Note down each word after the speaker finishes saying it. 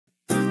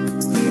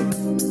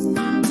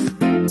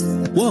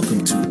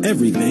Welcome to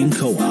Everything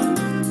Co-op,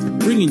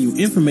 bringing you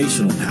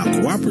information on how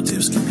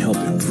cooperatives can help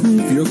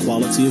improve your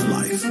quality of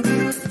life.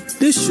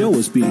 This show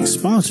is being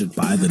sponsored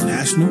by the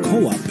National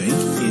Co-op Bank,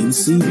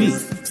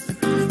 NCB.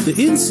 The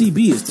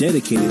NCB is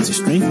dedicated to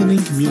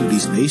strengthening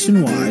communities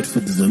nationwide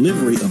for the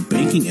delivery of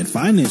banking and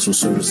financial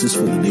services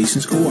for the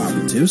nation's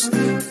cooperatives,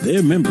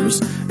 their members,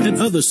 and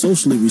other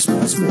socially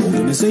responsible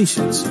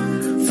organizations.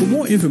 For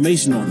more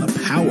information on the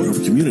power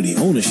of community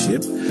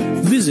ownership,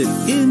 visit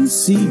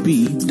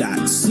ncb.coop.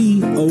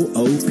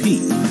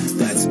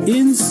 That's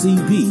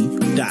ncb.coop.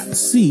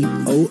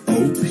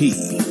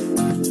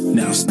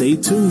 Now stay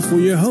tuned for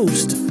your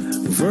host,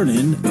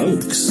 Vernon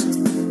Oakes.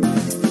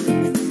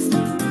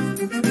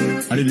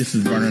 Howdy, this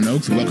is Vernon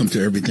Oakes. Welcome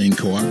to Everything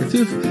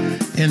Cooperative.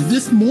 And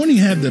this morning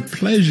I have the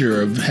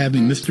pleasure of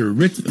having Mr.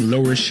 Rich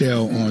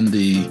Larochelle on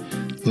the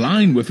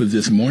line with us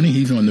this morning.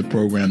 He's on the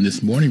program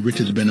this morning. Rich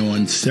has been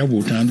on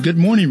several times. Good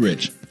morning,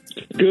 Rich.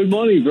 Good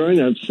morning, Vernon.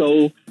 I'm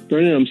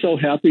so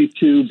happy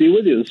to be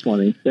with you this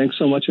morning. Thanks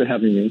so much for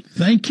having me.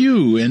 Thank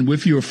you. And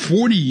with your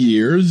 40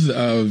 years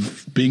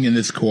of being in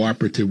this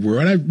cooperative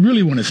world, I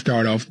really want to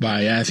start off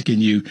by asking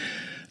you,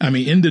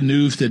 in the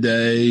news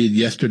today,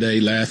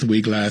 yesterday, last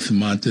week, last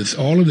month, it's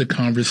all of the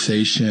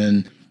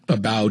conversation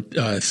about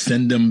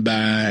send them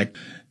back.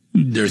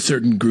 There are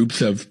certain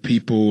groups of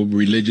people,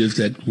 religious,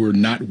 that were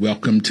not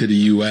welcome to the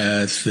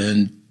U.S.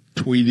 and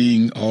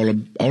tweeting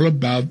all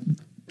about,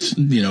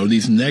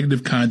 these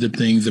negative kinds of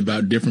things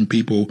about different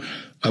people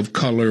of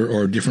color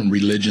or different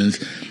religions.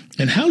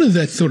 And how does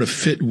that sort of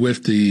fit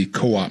with the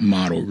co-op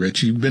model,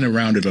 Rich? You've been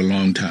around it a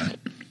long time.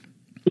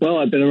 Well,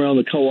 I've been around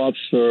the co-ops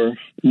for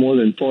more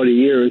than 40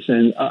 years,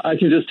 and I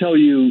can just tell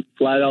you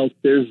flat out,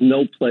 there's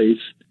no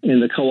place in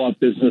the co-op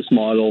business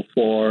model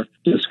for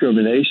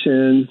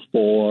discrimination,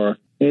 for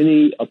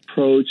any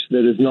approach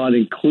that is not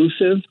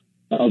inclusive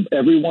of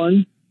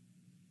everyone.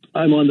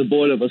 I'm on the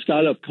board of a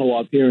startup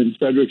co-op here in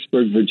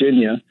Fredericksburg,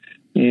 Virginia,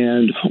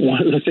 and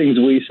one of the things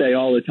we say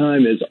all the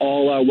time is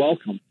all are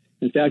welcome.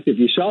 In fact, if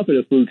you shop at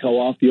a food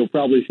co-op, you'll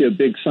probably see a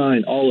big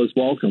sign, all is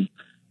welcome.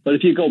 But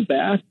if you go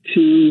back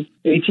to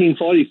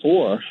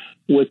 1844,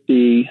 with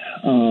the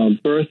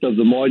birth of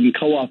the modern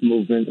co-op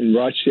movement in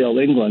Larochelle,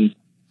 England,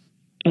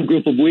 a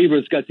group of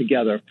weavers got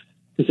together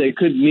because they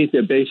couldn't meet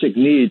their basic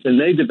needs, and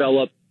they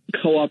developed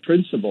co-op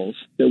principles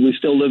that we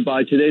still live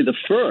by today. The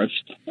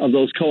first of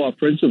those co-op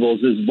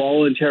principles is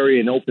voluntary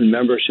and open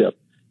membership.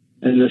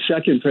 And the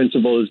second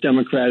principle is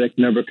democratic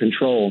member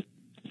control.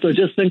 So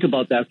just think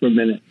about that for a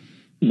minute.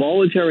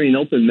 Voluntary and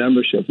open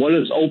membership. What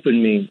does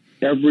open mean?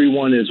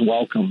 Everyone is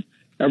welcome.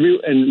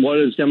 And what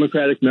does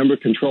democratic member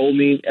control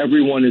mean?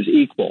 Everyone is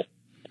equal.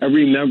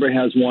 Every member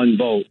has one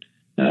vote.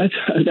 That's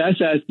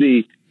at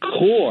the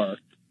core,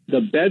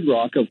 the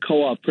bedrock of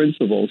co-op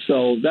principles.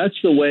 So that's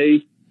the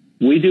way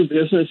we do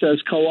business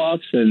as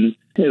co-ops, and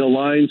it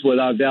aligns with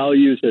our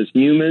values as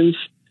humans.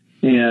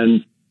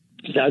 And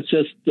that's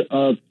just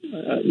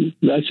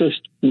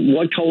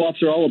what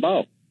co-ops are all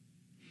about.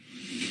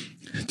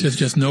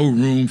 Just no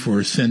room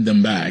for send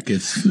them back.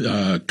 It's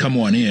come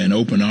on in,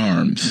 open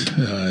arms.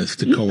 It's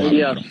the co-op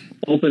model.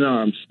 Open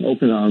arms.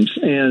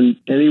 And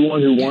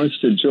anyone who wants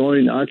to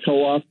join our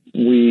co-op,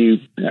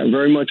 we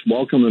very much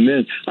welcome them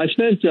in. I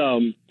spent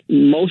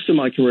most of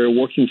my career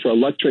working for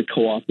electric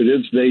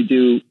cooperatives. They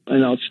do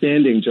an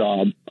outstanding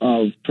job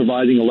of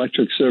providing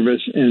electric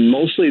service in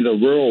mostly the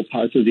rural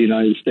parts of the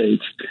United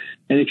States.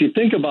 And if you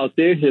think about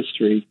their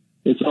history,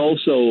 it's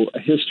also a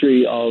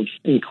history of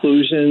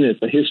inclusion. It's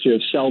a history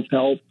of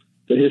self-help,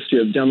 the history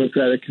of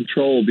democratic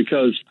control,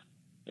 because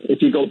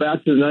if you go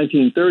back to the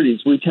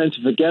 1930s, we tend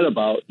to forget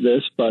about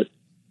this, but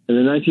in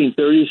the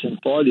 1930s and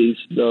 40s,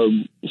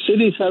 the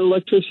cities had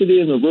electricity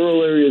and the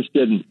rural areas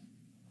didn't.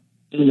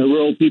 And the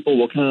rural people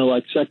were kind of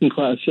like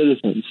second-class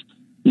citizens.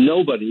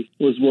 Nobody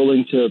was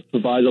willing to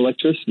provide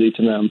electricity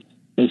to them.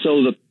 And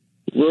so the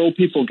rural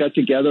people got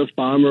together,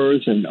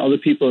 farmers and other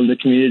people in the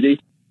community,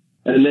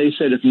 and they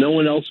said, if no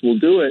one else will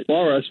do it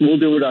for us, we'll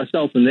do it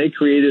ourselves. And they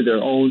created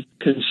their own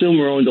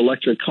consumer-owned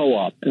electric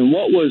co-op. And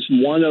what was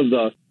one of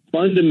the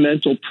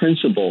fundamental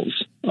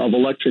principles of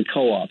electric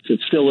co-ops,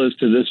 it still is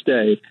to this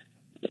day,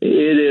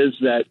 it is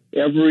that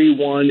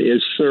everyone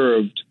is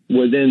served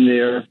within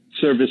their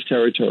service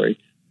territory.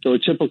 So a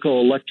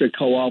typical electric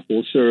co-op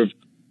will serve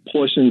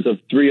portions of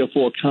 3 or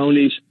 4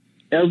 counties.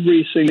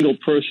 Every single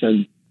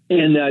person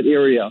in that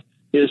area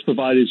is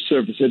provided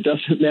service. It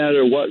doesn't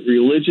matter what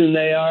religion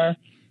they are.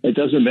 It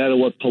doesn't matter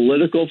what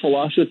political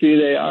philosophy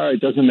they are.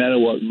 It doesn't matter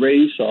what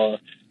race or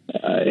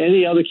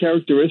any other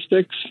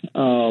characteristics.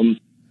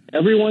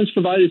 Everyone's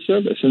provided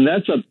service, and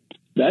that's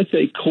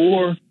a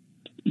core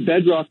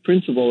bedrock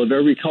principle of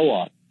every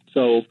co-op.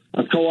 So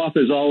a co-op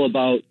is all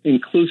about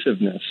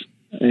inclusiveness,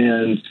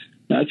 and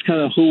that's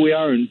kind of who we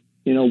are and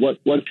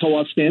what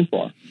co-ops stand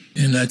for.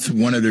 And that's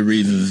one of the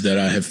reasons that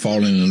I have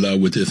fallen in love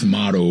with this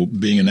model,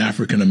 being an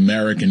African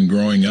American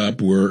growing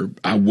up where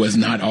I was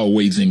not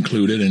always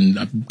included, and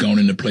I've gone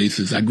into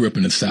places. I grew up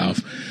in the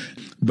South.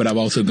 but I've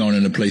also gone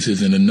into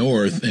places in the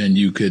north and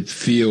you could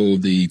feel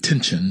the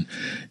tension.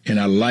 And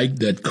I like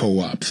that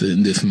co-ops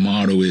and this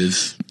motto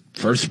is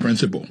first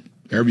principle.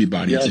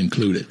 Everybody is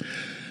included.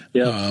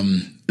 Yeah.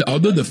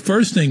 Although the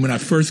first thing when I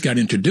first got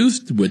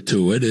introduced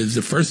to it is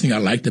the first thing I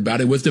liked about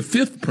it was the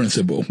fifth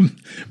principle,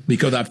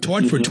 because I've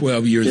taught for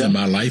 12 years in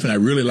my life, and I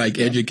really like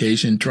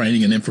education,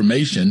 training, and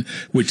information,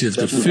 which is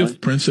the fifth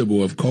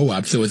principle of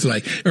co-op. So it's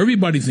like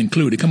everybody's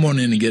included. Come on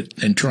in and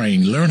get and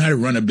train, learn how to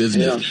run a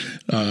business.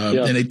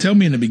 And they tell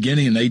me in the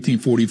beginning in the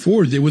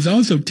 1844s, it was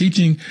also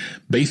teaching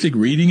basic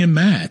reading and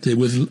math. It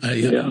was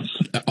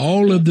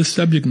all of the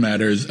subject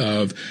matters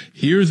of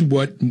here's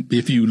what,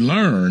 if you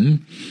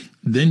learn,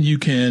 then you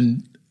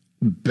can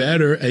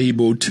better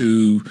able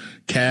to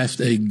cast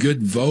a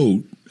good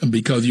vote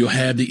because you'll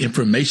have the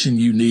information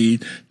you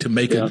need to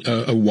make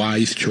a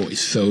wise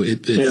choice. So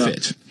it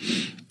fits.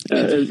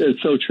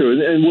 It's so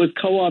true. And with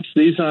co-ops,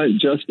 these aren't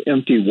just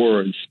empty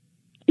words.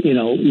 You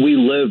know, we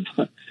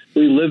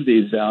live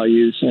these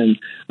values. And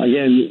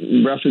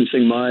again,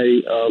 referencing my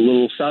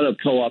little startup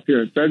co-op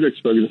here in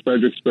Fredericksburg, the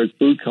Fredericksburg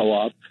Food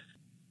Co-op,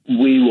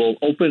 we will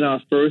open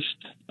our first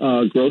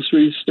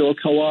grocery store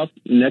co-op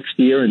next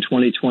year in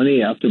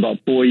 2020 after about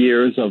 4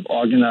 years of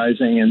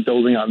organizing and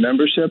building our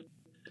membership.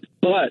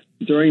 But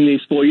during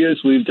these 4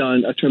 years, we've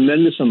done a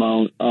tremendous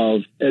amount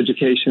of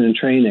education and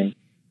training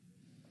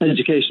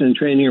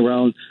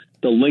around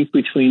the link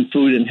between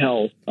food and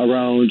health,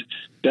 around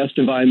best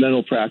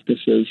environmental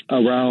practices,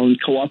 around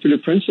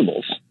cooperative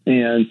principles,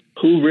 and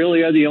who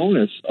really are the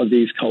owners of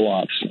these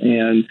co-ops,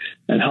 and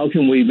how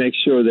can we make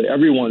sure that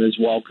everyone is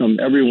welcome,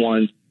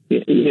 everyone.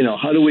 You know,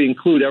 how do we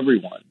include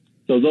everyone?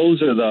 So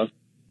those are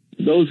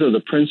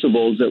the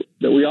principles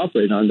that we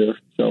operate under.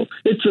 So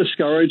it's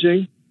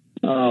discouraging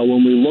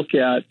when we look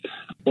at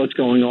what's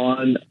going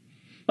on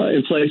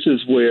in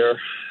places where,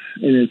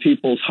 and in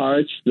people's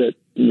hearts that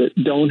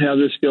don't have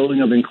this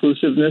feeling of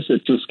inclusiveness.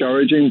 It's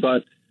discouraging,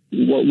 but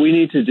what we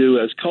need to do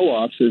as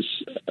co-ops is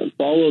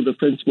follow the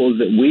principles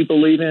that we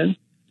believe in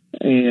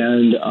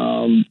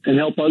and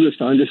help others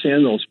to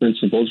understand those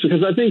principles.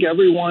 Because I think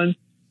everyone,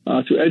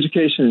 through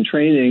education and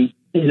training,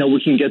 you know,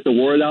 we can get the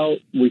word out.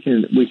 We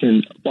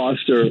can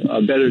foster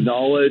better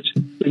knowledge.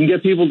 We can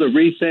get people to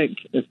rethink.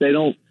 If they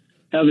don't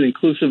have an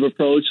inclusive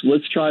approach,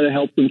 let's try to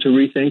help them to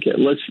rethink it.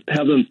 Let's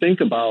have them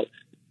think about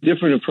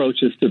different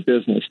approaches to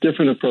business,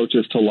 different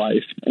approaches to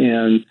life.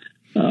 And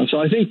so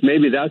I think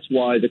maybe that's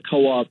why the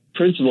co-op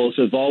principles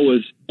have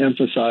always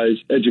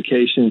emphasized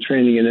education,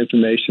 training, and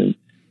information,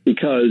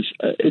 because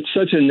it's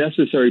such a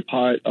necessary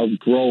part of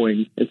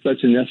growing. It's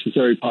such a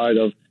necessary part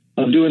of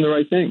doing the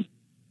right thing.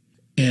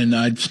 And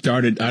I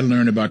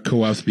learned about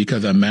co-ops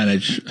because I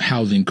manage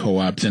housing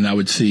co-ops, and I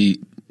would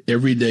see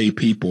everyday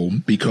people,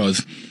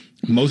 because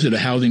most of the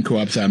housing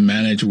co-ops I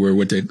manage were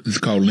what is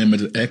called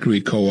limited equity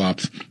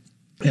co-ops.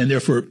 And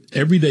they're for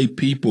everyday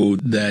people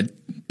that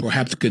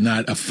perhaps could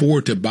not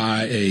afford to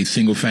buy a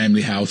single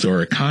family house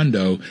or a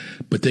condo,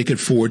 but they could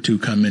afford to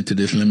come into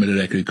this limited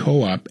equity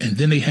co-op. And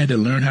then they had to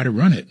learn how to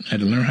run it, had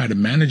to learn how to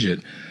manage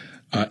it.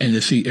 And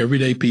to see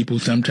everyday people,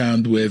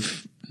 sometimes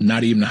with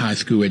not even a high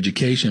school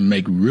education,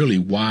 make really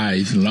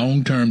wise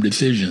long-term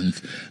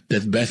decisions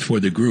that's best for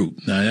the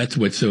group. Now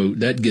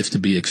that gets to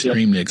be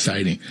extremely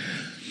exciting.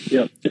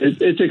 Yeah,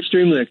 it's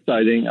extremely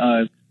exciting.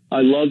 I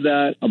love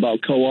that about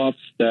co-ops,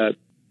 that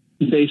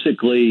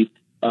basically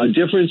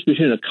difference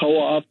between a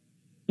co-op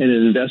and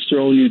an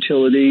investor-owned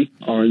utility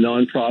or a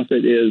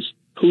nonprofit is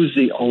who's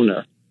the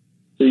owner.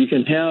 So you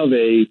can have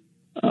a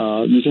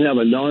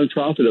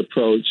nonprofit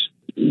approach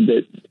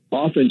that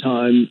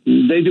oftentimes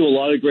they do a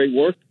lot of great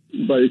work,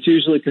 but it's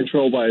usually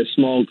controlled by a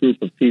small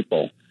group of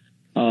people.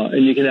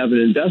 And you can have an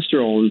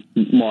investor-owned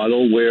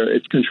model where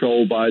it's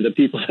controlled by the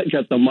people that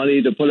got the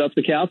money to put up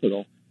the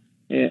capital.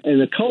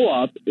 And the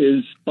co-op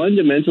is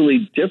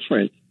fundamentally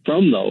different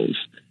from those.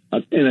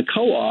 In a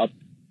co-op,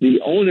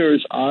 the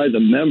owners are the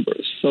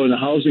members. So in a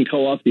housing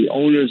co-op, the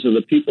owners are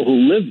the people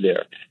who live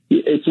there.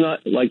 It's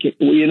not like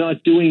you're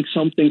not doing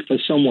something for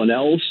someone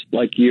else,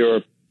 like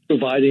you're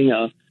providing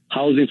a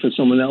housing for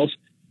someone else.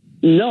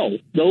 No,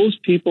 those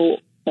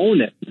people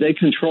own it. They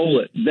control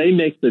it. They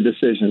make the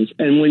decisions.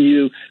 And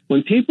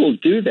when people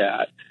do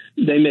that,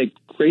 they make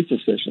great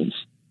decisions.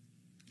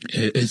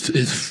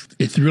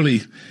 It's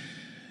really,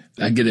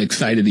 I get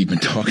excited even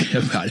talking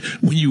about it.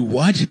 When you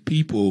watch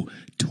people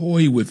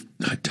toy with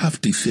tough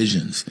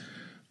decisions,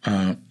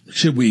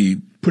 should we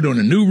put on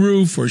a new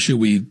roof or should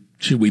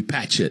we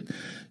patch it?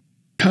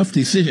 Tough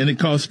decision. And it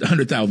costs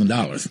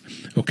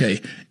 $100,000.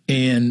 Okay.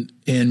 And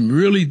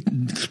really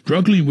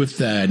struggling with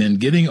that and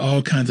getting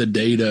all kinds of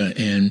data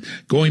and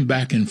going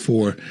back and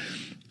forth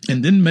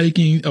and then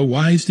making a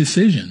wise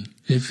decision.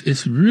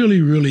 It's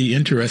really, really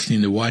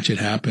interesting to watch it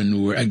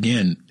happen where,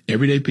 again,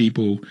 everyday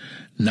people,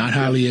 not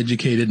highly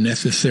educated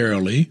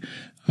necessarily,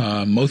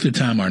 most of the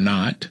time are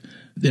not.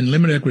 In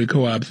limited equity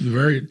co-ops,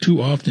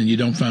 too often you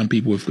don't find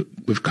people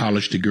with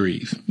college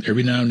degrees.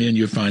 Every now and then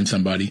you'll find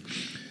somebody.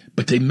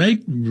 But they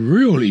make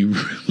really,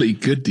 really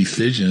good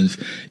decisions,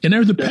 and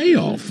there's a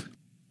payoff.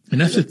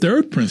 And that's the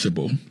third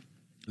principle.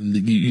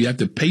 You have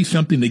to pay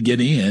something to get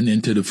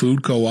into the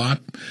food co-op.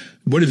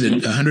 What is it?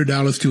 $100,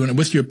 $200?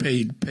 What's your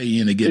pay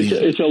in to get in?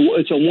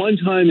 It's a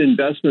one-time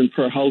investment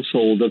per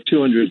household of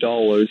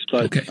 $200,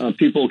 but okay.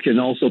 People can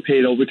also pay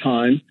it over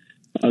time.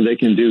 They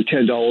can do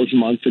 $10 a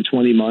month for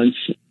 20 months.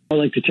 I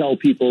like to tell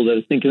people that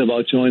are thinking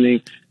about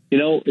joining,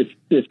 if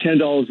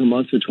 $10 a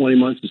month for 20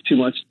 months is too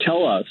much,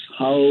 tell us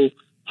how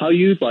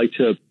you'd like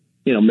to,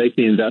 make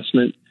the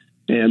investment.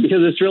 And because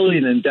it's really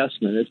an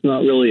investment, it's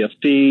not really a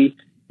fee.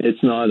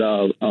 It's not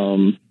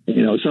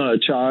it's not a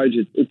charge.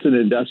 It's an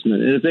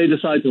investment. And if they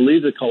decide to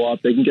leave the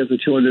co-op, they can get the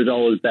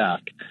 $200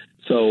 back.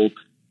 So,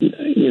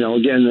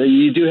 again,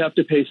 you do have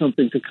to pay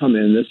something to come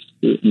in.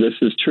 This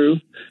is true.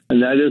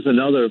 And that is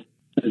another,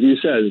 as you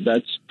said,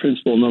 that's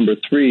principle number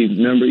 3,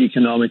 member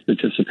economic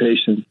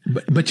participation.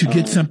 But you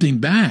get something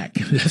back.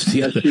 That's the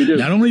yes, other. You do.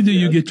 Not only do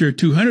you get your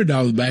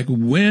 $200 back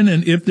when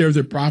and if there's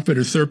a profit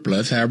or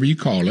surplus, however you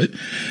call it,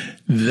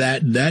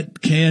 that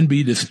can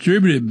be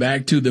distributed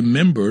back to the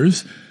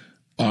members.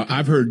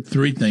 I've heard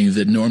 3 things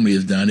that normally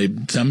is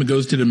done. Some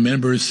goes to the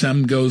members,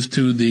 some goes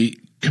to the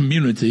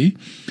community,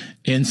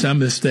 and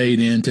some has stayed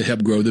in to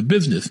help grow the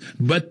business.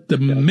 But the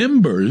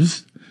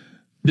members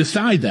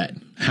decide that,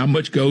 how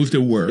much goes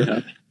to work.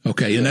 Yeah.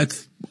 Okay, and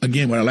that's,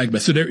 again, what I like about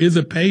it. So there is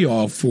a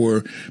payoff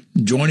for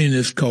joining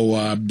this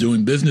co-op,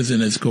 doing business in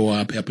this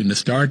co-op, helping to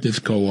start this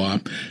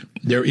co-op.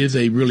 There is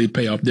a really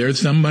payoff. There's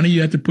some money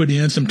you have to put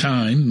in, some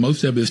time.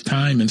 Most of it is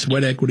time and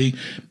sweat equity,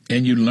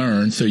 and you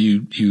learn. So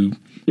you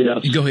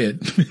go ahead.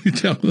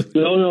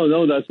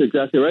 No, that's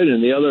exactly right.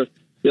 And the other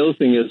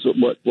thing is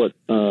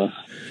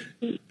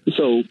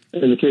so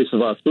in the case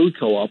of our food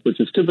co-op, which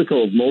is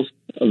typical of most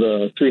of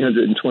the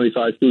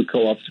 325 food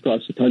co-ops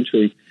across the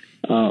country,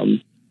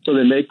 so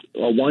they make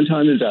a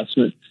one-time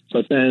investment,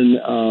 but then,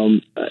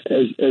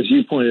 as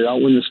you pointed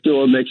out, when the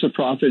store makes a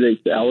profit,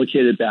 it's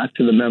allocated back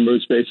to the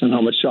members based on how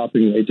much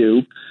shopping they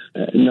do.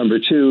 Number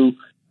 2,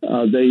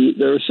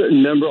 there are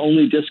certain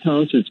member-only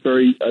discounts. It's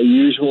very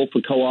usual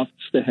for co-ops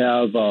to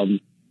have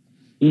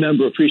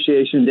member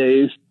appreciation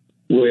days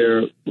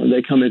where when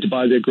they come in to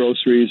buy their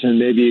groceries, and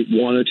maybe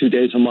 1 or 2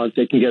 days a month,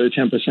 they can get a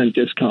 10%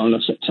 discount, or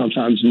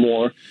sometimes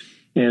more.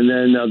 And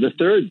then the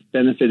third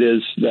benefit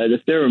is that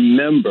if they're a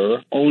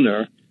member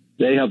owner,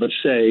 they have a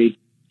say,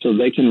 so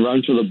they can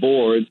run for the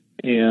board,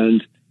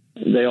 and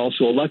they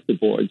also elect the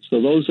board.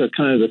 So those are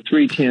kind of the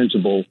three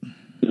tangible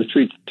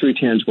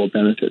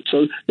benefits.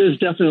 So there's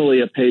definitely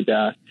a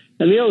payback.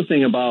 And the other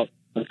thing about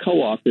a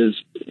co-op is,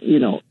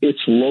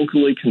 it's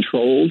locally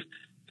controlled.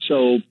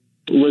 So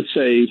let's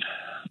say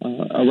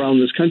around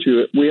this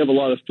country, we have a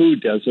lot of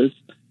food deserts,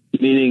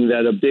 meaning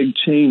that a big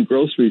chain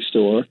grocery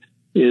store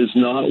is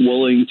not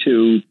willing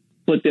to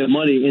put their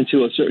money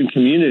into a certain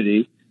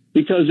community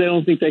because they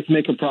don't think they can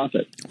make a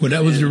profit. Well,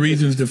 that was the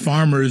reasons the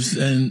farmers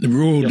and the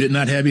rural did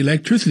not have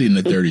electricity in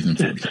the 30s and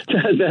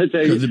 40s.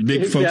 Because the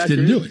big folks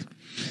didn't do it.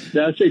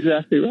 That's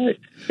exactly right.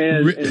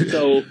 And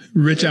so,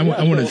 Rich, I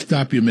want to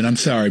stop you a minute. I'm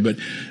sorry, but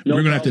we're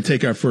going to have to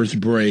take our first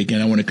break,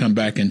 and I want to come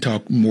back and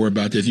talk more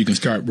about this. You can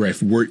start right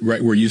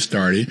where you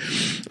started.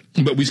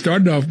 But we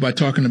started off by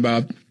talking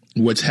about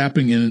what's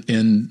happening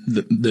in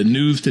the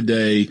news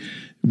today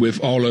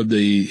with all of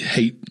the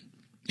hate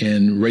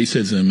and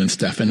racism and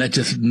stuff, and that's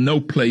just no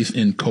place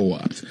in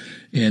co-ops.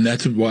 And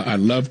that's why I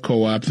love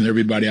co-ops, and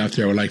everybody out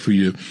there, I would like for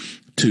you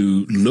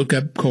to look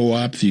up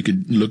co-ops. You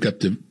could look up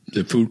the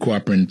food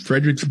co-op in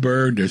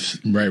Fredericksburg. There's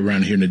right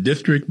around here in the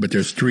district, but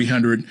there's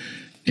 300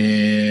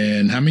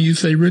 and how many you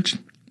say, Rich?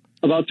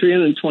 About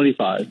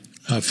 325.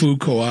 Food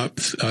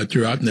co-ops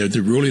throughout. And there's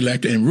the Rural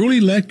Electric. And Rural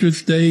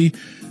Electrics, they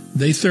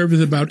service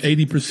about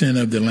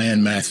 80% of the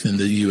land mass in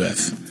the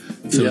U.S.,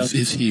 so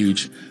it's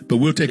huge. But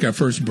we'll take our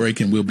first break,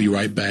 and we'll be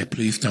right back.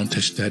 Please don't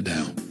touch that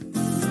dial.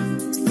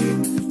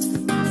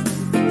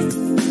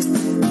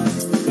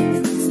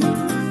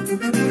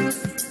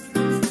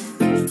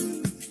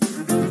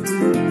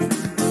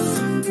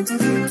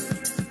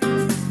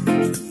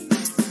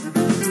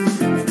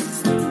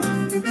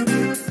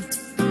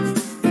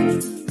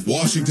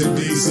 Washington,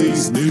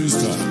 D.C.'s News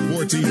Talk,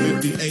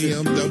 1450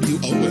 AM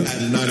WOL at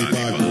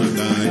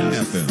 95.9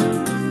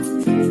 FM.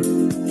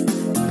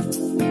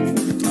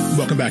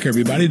 Welcome back,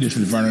 everybody. This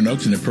is Vernon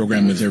Oakes, and the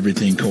program is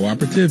Everything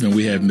Cooperative, and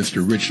we have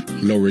Mr. Rich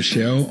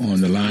Larochelle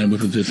on the line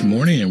with us this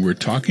morning, and we're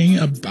talking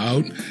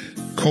about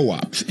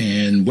co-ops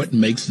and what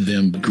makes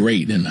them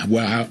great and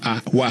why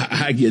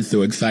I get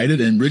so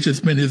excited. And Rich has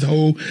spent his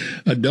whole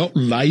adult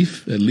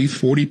life, at least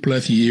 40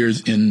 plus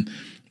years in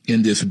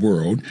this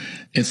world.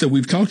 And so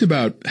we've talked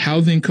about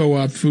housing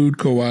co-ops, food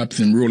co-ops,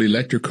 and rural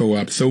electric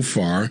co-ops so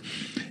far.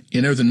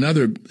 And there's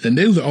another, and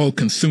those are all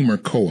consumer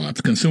co-ops.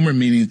 Consumer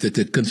meaning that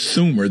the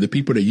consumer, the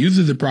people that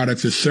uses the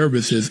products or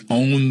services,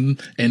 own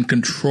and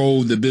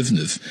control the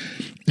business.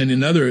 And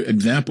another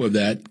example of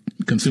that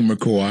consumer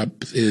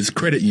co-ops is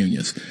credit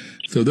unions.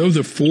 So those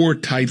are 4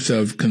 types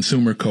of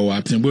consumer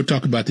co-ops, and we'll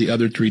talk about the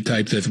other 3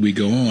 types as we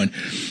go on.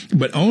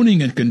 But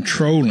owning and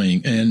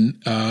controlling, and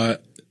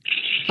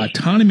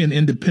Autonomy and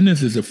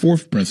independence is the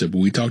fourth principle.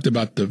 We talked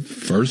about the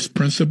first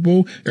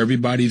principle,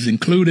 everybody's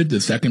included. The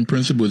second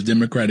principle is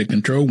democratic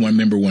control, one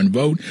member, one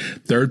vote.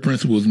 Third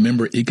principle is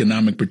member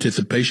economic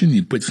participation.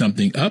 You put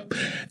something up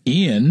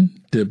in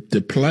to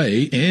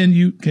play, and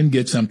you can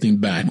get something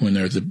back when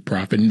there's a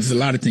profit. And there's a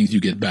lot of things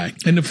you get back.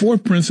 And the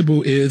fourth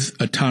principle is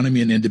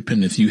autonomy and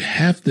independence.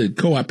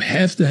 Co-op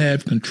has to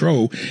have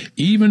control,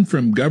 even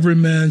from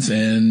governments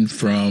and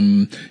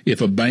from,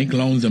 if a bank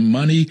loans them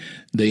money,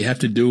 they have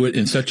to do it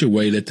in such a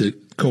way that the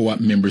co-op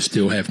members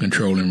still have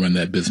control and run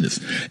that business.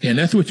 And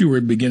that's what you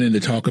were beginning to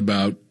talk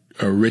about,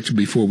 Rich,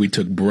 before we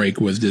took break,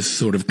 was this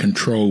sort of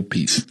control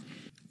piece.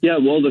 Yeah,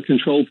 well, the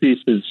control piece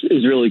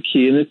is really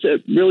key, and it's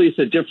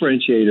a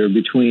differentiator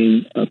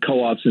between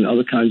co-ops and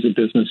other kinds of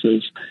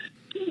businesses.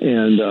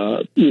 And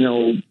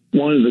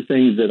one of the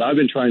things that I've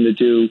been trying to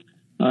do,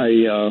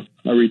 I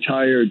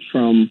retired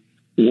from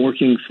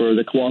working for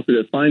the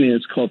Cooperative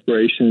Finance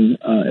Corporation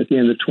at the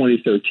end of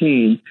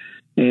 2013,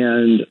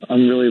 and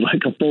I'm really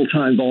like a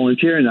full-time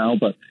volunteer now.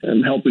 But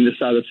I'm helping to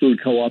start a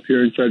food co-op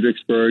here in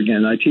Fredericksburg,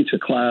 and I teach a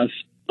class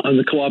on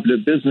the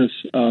Cooperative Business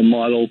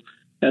model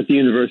at the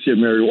University of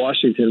Mary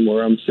Washington,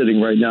 where I'm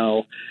sitting right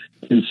now.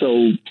 And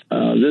so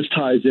this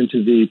ties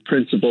into the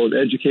principle of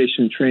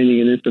education, training,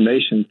 and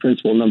information,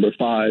 principle number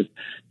 5.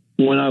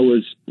 When I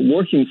was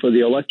working for the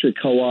electric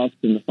co-op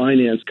and the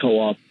finance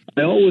co-op,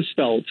 I always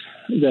felt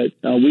that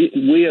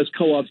we as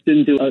co-ops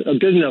didn't do a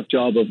good enough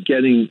job of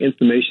getting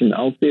information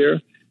out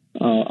there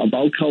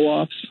about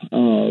co-ops.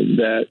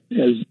 That,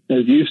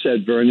 as you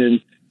said,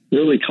 Vernon,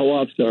 really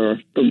co-ops are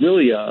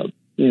really a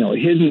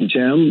hidden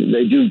gem.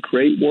 They do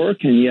great work,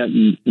 and yet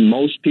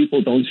most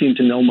people don't seem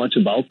to know much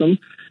about them.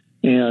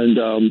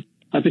 And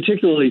I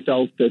particularly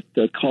felt that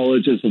the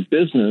colleges of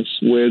business,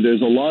 where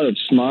there's a lot of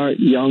smart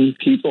young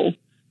people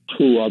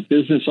who are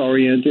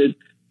business-oriented,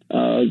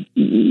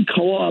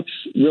 co-ops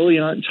really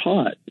aren't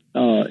taught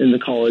in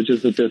the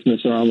colleges of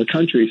business around the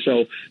country.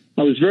 So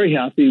I was very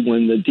happy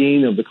when the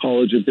dean of the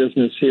College of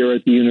Business here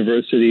at the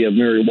University of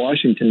Mary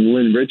Washington,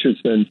 Lynn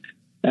Richardson,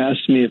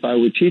 asked me if I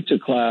would teach a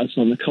class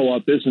on the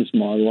co-op business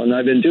model. And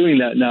I've been doing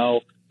that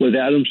now with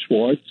Adam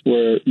Schwartz,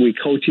 where we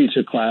co-teach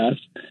a class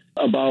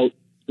about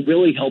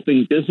really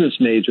helping business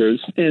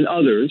majors and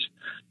others,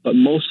 but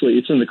mostly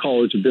it's in the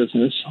College of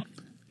Business,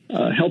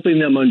 helping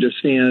them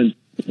understand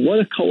what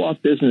a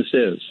co-op business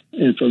is.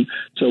 And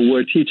so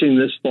we're teaching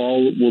this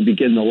fall. We'll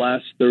begin the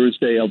last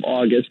Thursday of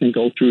August and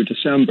go through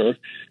December.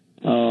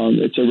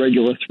 It's a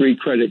regular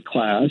 3-credit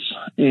class,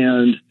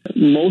 and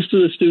most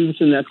of the students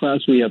in that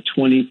class, we have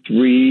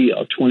 23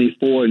 or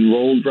 24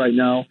 enrolled right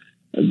now.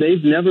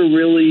 They've never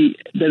really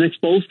been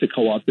exposed to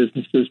co-op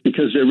businesses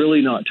because they're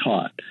really not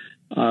taught.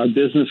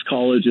 Business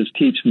colleges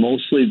teach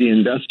mostly the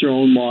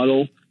investor-owned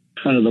model,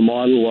 kind of the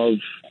model of,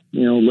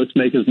 let's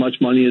make as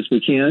much money as we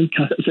can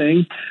kind of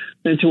thing.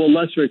 And to a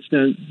lesser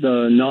extent,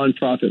 the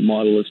nonprofit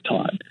model is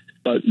taught.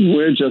 But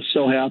we're just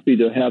so happy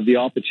to have the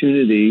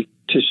opportunity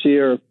to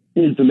share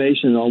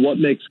information on what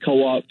makes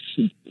co-ops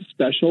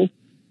special,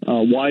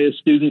 why a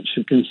student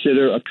should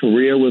consider a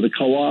career with a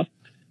co-op,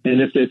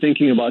 and if they're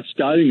thinking about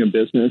starting a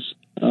business,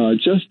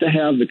 just to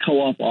have the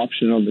co-op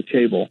option on the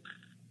table.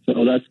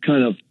 So that's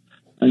kind of,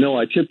 I know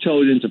I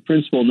tiptoed into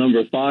principle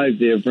number 5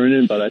 there,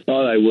 Vernon, but I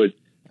thought I would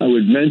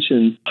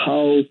mention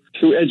how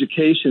through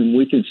education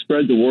we can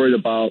spread the word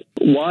about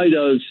why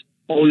does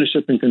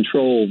ownership and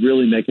control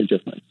really make a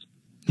difference.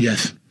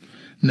 Yes.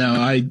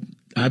 Now,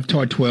 I've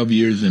taught 12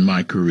 years in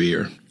my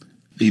career,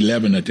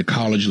 11 at the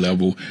college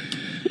level.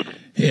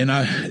 And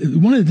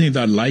one of the things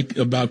I like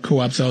about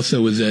co-ops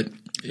also is that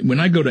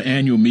when I go to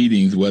annual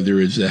meetings, whether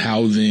it's a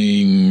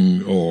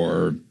housing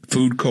or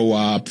food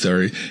co-ops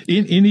or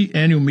in any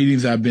annual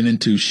meetings I've been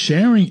into,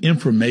 sharing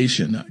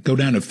information. I go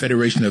down to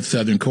Federation of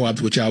Southern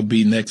Co-ops, which I'll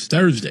be next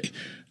Thursday.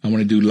 I want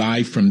to do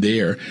live from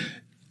there.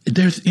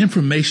 There's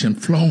information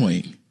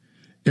flowing.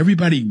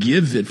 Everybody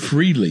gives it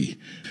freely.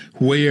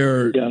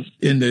 Where yes.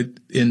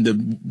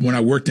 When I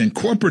worked in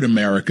corporate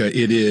America,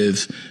 it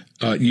is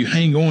you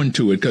hang on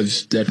to it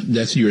because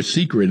that's your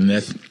secret, and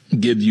that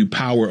gives you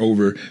power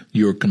over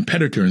your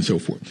competitor and so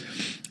forth.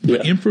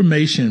 But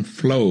information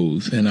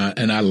flows, and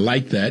I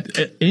like that.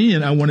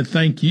 And I want to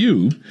thank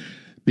you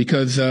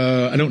because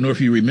I don't know if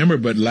you remember,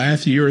 but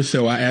last year or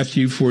so I asked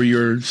you for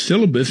your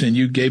syllabus, and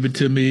you gave it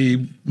to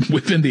me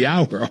within the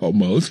hour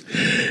almost.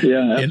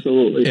 Yeah,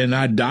 absolutely. And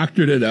I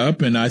doctored it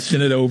up, and I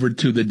sent it over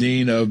to the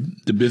dean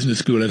of the business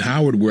school at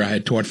Howard, where I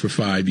had taught for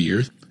 5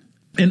 years.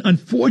 And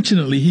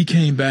unfortunately, he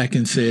came back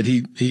and said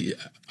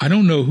I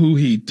don't know who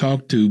he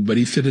talked to, but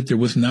he said that there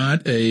was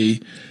not a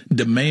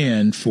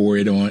demand for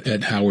it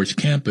at Howard's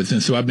campus.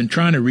 And so I've been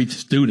trying to reach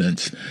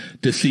students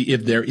to see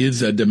if there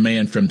is a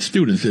demand from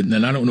students.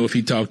 And I don't know if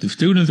he talked to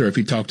students or if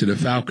he talked to the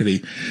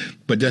faculty,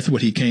 but that's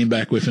what he came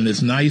back with. And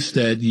it's nice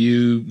that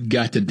you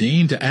got the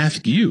dean to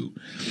ask you.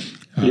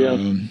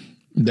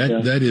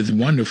 That is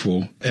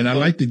wonderful. And I'd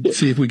like to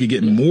see if we could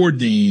get more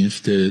deans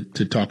to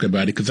talk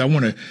about it, because I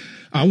want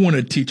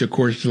to teach a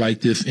course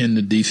like this in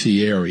the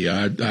D.C.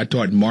 area. I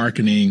taught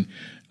marketing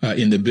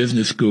in the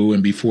business school,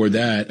 and before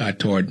that, I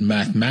taught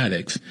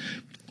mathematics.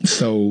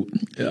 So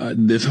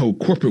this whole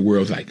corporate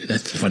world is like,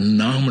 that's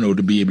phenomenal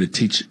to be able to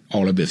teach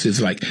all of this.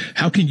 It's like,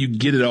 how can you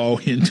get it all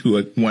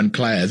into one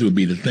class would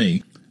be the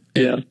thing.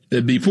 Yeah.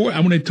 Before,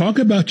 I want to talk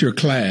about your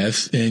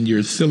class and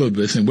your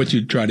syllabus and what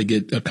you try to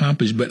get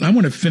accomplished, but I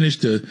want to finish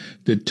the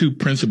two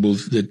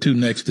principles, the two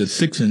next, the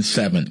 6 and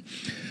 7,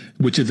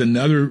 which is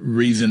another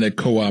reason that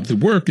co-ops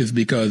work, is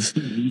because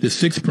the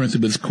 6th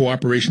principle is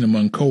cooperation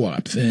among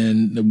co-ops.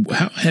 And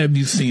how have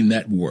you seen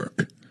that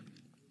work?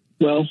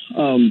 Well,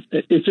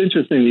 it's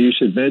interesting that you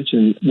should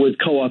mention with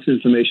co-ops,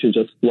 information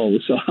just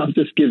flows. So I'll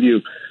just give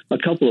you a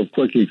couple of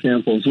quick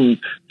examples.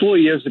 4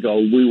 years ago,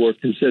 we were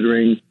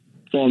considering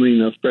forming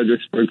the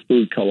Fredericksburg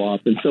Food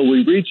Co-op. And so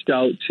we reached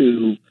out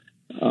to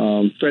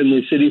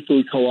Friendly City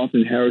Food Co-op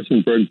in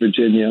Harrisonburg,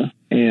 Virginia,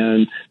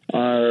 and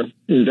our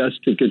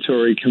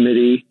investigatory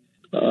committee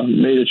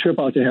made a trip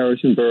out to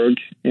Harrisonburg,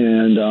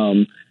 and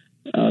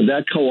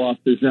that co-op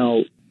is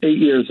now 8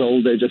 years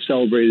old. They just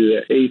celebrated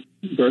their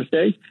 8th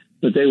birthday,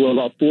 but they were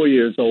about 4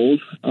 years old.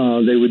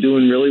 They were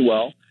doing really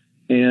well.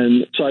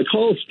 And so I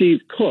called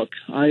Steve Cook.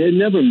 I had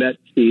never met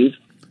Steve.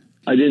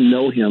 I didn't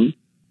know him.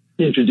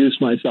 Introduced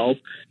myself,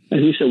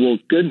 and he said, well,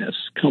 goodness,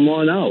 come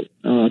on out.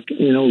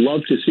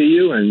 Love to see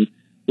you and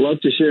love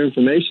to share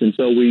information.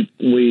 So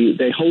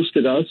they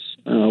hosted us.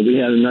 We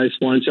had a nice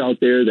lunch out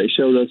there. They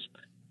showed us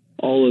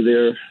all of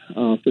their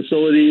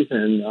facilities,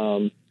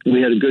 and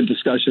we had a good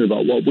discussion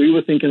about what we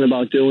were thinking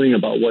about doing,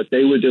 about what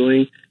they were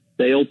doing.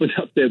 They opened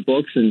up their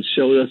books and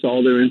showed us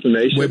all their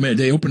information. Wait a minute,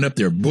 they opened up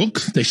their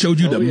books? They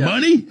showed you the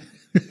money?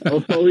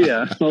 Oh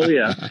yeah.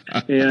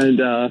 And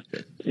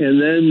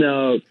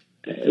then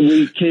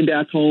we came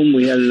back home.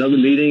 We had another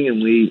meeting,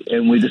 and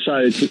we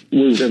decided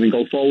we were going to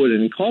go forward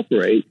and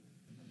incorporate.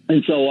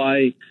 And so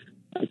I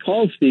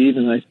called Steve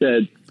and I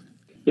said,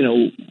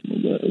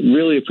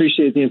 really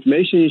appreciate the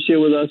information you share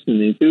with us and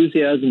the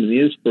enthusiasm and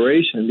the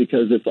inspiration,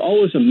 because it's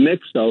always a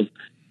mix of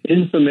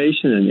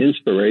information and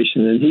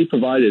inspiration, and he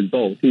provided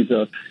both. He's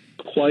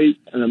quite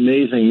an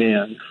amazing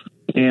man.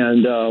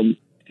 And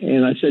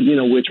I said,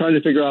 we're trying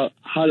to figure out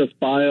how to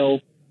file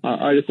our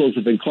articles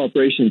of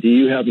incorporation. Do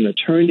you have an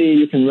attorney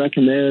you can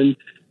recommend?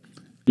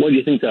 What do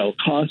you think that'll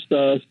cost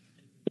us?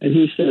 And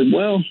he said,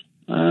 well,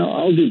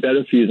 I'll do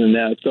better for you than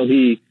that. So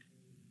he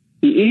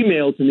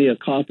emailed to me a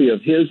copy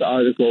of his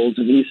articles,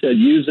 and he said,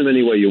 use them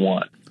any way you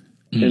want.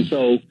 And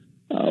so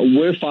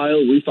we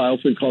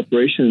filed for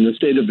incorporation in the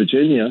state of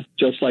Virginia,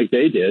 just like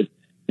they did.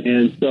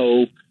 And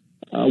so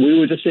we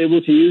were just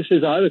able to use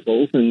his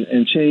articles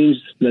and change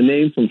the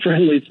name from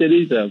Friendly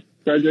City to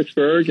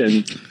Fredericksburg,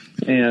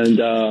 and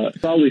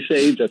probably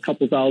saved a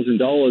couple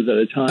 $1,000s at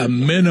a time. A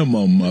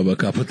minimum of a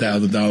couple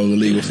 $1,000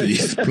 legal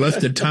fees, plus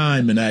the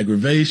time and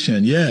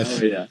aggravation.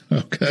 Yes. Oh, yeah.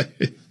 Okay.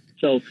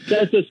 So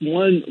that's just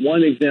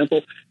one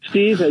example.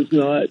 Steve has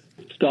not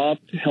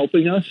stopped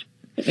helping us.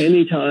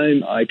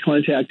 Anytime I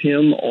contact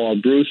him or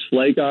Bruce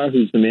Slagar,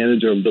 who's the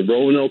manager of the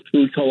Vernon Oakes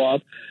Food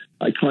Co-op,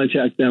 I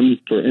contact them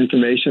for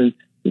information.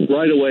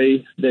 Right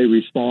away, they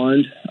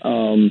respond.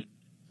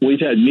 We've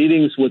had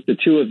meetings with the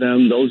two of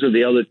them. Those are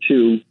the other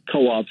two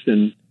co-ops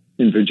in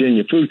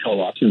Virginia, food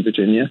co-ops in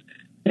Virginia.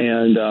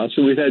 And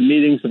so we've had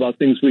meetings about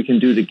things we can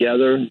do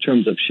together in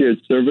terms of shared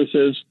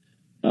services.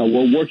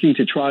 We're working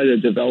to try to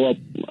develop,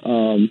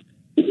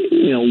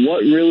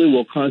 what really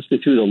will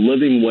constitute a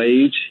living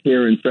wage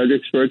here in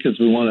Fredericksburg, because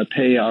we want to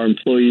pay our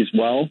employees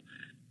well.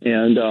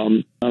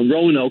 And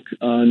Roanoke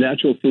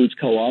Natural Foods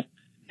Co-op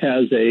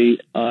has a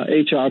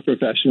HR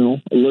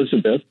professional,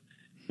 Elizabeth.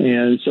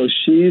 And so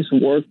she's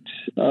worked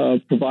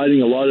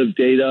providing a lot of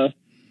data,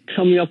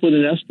 coming up with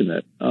an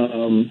estimate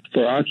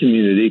for our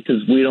community,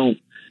 because we don't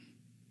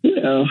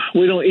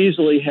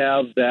easily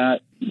have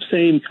that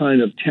same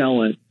kind of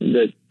talent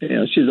that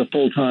she's a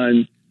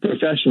full-time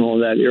professional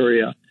in that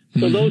area.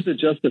 So those are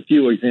just a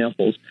few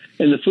examples.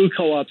 In the food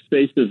co-op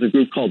space, there's a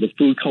group called the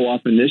Food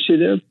Co-op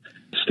Initiative.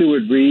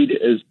 Stuart Reed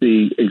is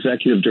the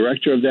executive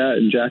director of that,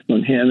 and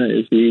Jacqueline Hanna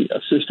is the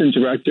assistant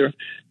director.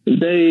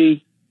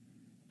 They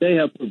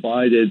have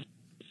provided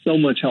so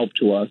much help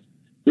to us.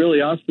 Really,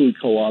 our food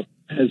co-op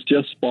has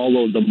just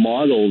followed the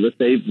model that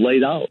they've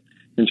laid out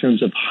in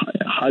terms of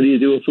how do you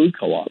do a food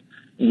co-op.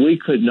 We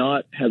could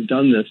not have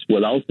done this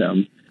without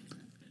them.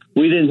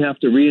 We didn't have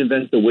to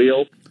reinvent the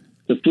wheel.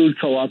 The food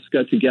co-ops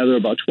got together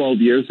about 12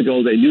 years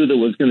ago. They knew there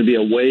was going to be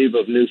a wave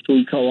of new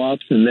food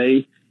co-ops, and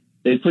they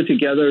put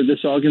together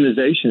this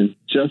organization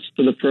just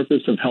for the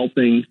purpose of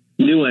helping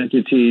new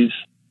entities,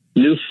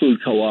 new food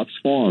co-ops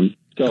form.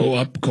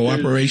 So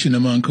cooperation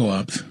among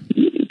co-ops.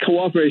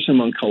 Cooperation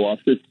among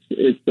co-ops.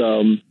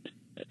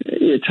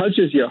 It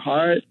touches your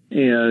heart,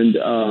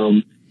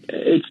 and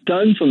it's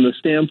done from the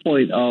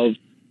standpoint of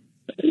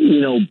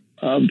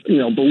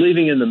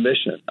believing in the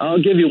mission.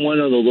 I'll give you one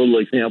other little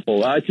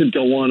example. I could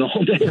go on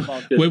all day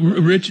about this. Wait,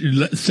 Rich,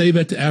 save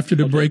it after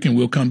the break, and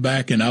we'll come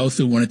back. And I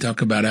also want to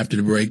talk about after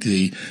the break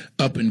the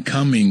up and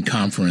coming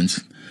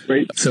conference.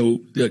 Great.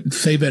 So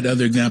save that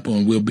other example,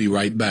 and we'll be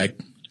right back.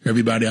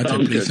 Everybody out there,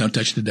 please don't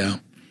touch the dial.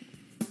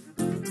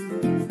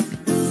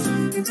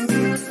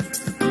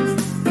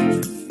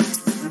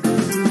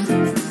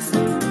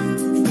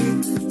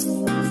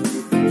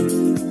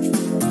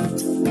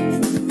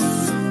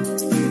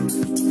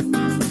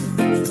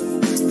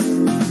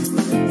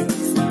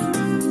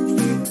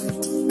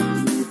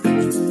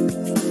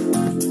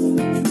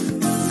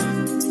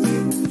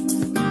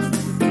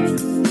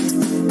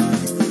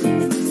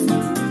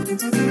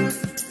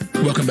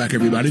 Welcome back,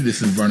 everybody.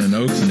 This is Vernon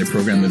Oakes, and the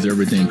program is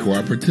Everything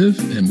Cooperative.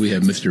 And we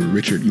have Mr.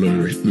 Richard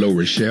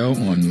Larochelle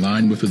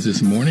online with us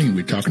this morning.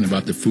 We're talking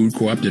about the food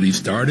co-op that he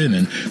started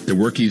and the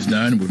work he's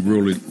done with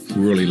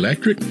Rural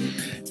Electric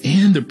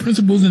and the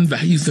principles and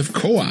values of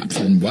co-ops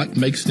and what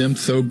makes them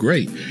so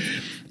great.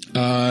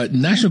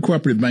 National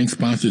Cooperative Bank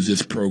sponsors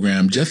this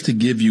program just to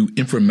give you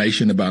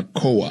information about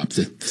co-ops,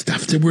 the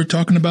stuff that we're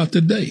talking about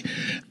today.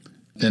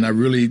 And I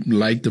really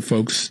like the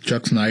folks,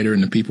 Chuck Snyder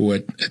and the people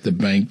at the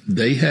bank.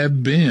 They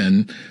have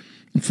been,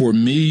 for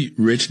me,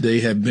 Rich, they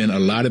have been a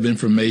lot of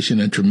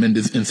information and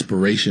tremendous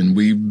inspiration.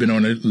 We've been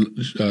on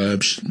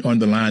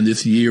the line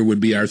this year would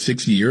be our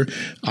 6th year,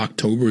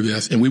 October,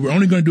 and we were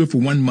only going to do it for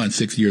 1 month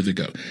 6 years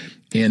ago.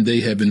 And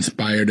they have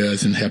inspired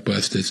us and helped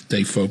us to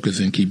stay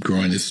focused and keep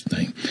growing this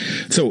thing.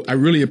 So I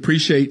really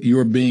appreciate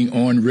your being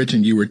on, Rich,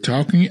 and you were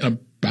talking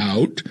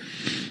about,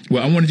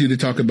 well, I wanted you to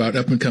talk about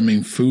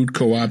up-and-coming food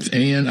co-ops,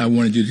 and I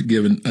wanted you to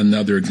give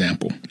another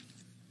example.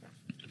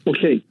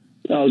 Okay.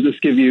 I'll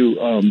just give you,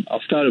 I'll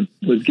start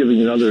with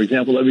giving another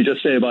example. Let me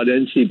just say about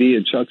NCB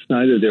and Chuck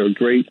Snyder, they're a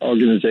great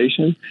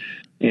organization.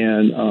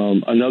 And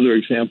another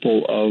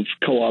example of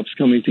co-ops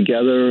coming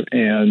together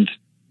and,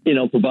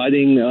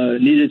 providing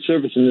needed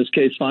service, in this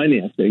case,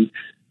 financing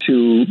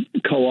to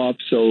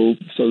co-ops so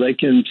they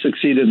can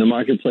succeed in the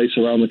marketplace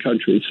around the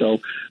country. So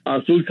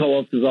our food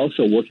co-op is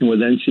also working with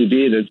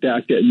NCB. And in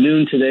fact, at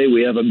noon today,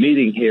 we have a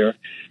meeting here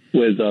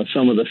with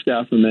some of the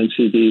staff from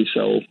NCB.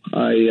 So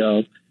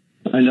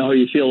I know how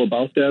you feel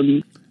about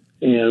them,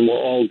 and we're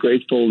all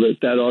grateful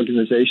that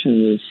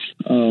organization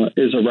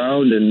is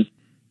around and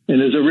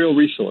is a real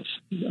resource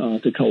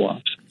to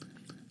co-ops.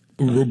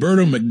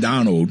 Roberta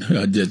McDonald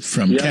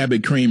from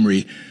Cabot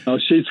Creamery. Oh,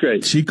 she's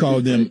great. She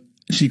calls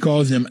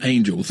them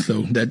angels,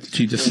 so that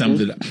she just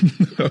sums it up.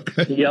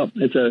 Okay. Yep,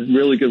 it's a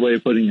really good way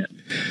of putting it.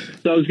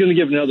 So I was going to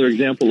give another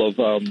example of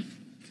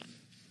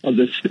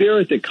the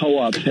spirit that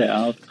co-ops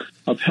have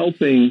of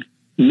helping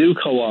new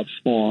co-ops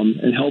form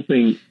and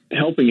helping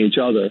each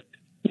other.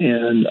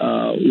 And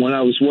when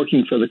I was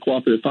working for the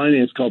Cooperative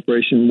Finance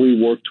Corporation,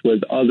 we worked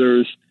with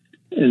others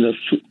in the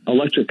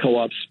electric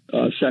co-ops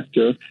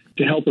sector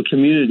to help a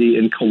community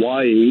in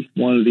Kauai,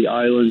 one of the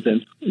islands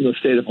in the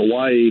state of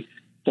Hawaii,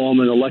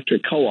 form an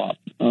electric co-op.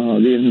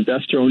 The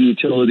investor-owned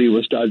utility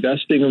was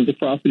divesting of the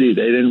property.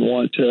 They didn't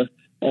want to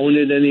own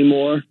it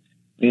anymore.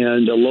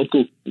 And a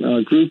local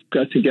group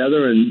got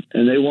together and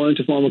they wanted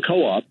to form a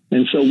co-op.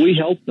 And so we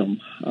helped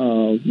them.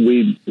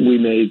 We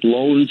made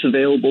loans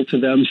available to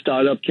them,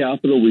 startup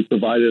capital. We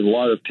provided a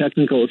lot of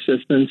technical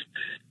assistance.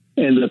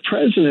 And the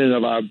president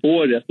of our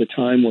board at the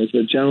time was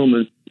a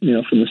gentleman,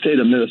 from the state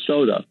of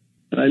Minnesota.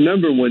 And I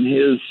remember when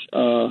his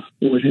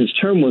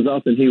term was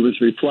up and he was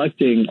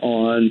reflecting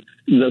on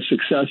the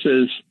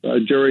successes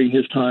during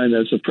his time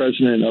as the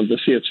president of the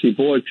CFC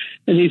board.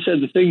 And he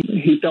said the thing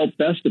he felt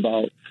best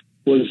about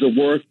was the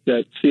work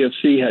that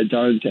CFC had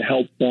done to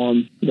help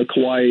form the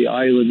Kauai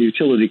Island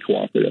Utility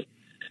Cooperative.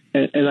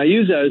 And I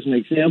use that as an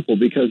example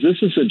because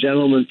this is a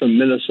gentleman from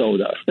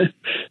Minnesota,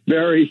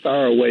 very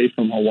far away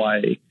from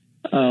Hawaii.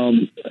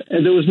 And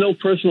there was no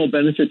personal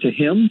benefit to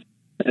him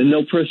and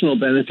no personal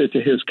benefit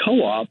to his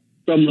co-op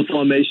from the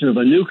formation of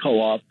a new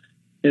co-op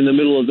in the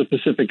middle of the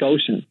Pacific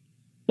Ocean.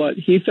 But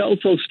he felt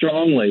so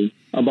strongly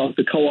about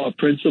the co-op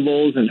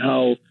principles and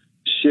how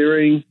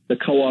sharing the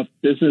co-op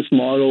business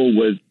model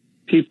with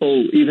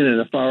people, even in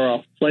a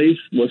far-off place,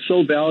 was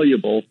so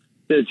valuable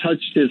that it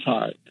touched his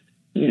heart.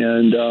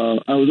 And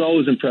I was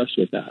always impressed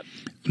with that.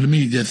 Let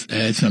me just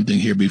add something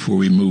here before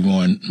we move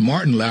on.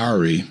 Martin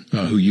Lowry,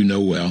 who you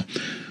know well,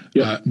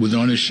 was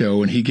on his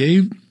show, and he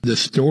gave the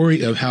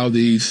story of how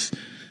these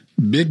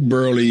big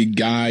burly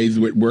guys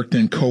worked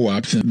in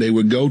co-ops, and they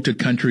would go to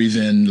countries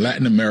in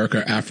Latin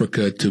America,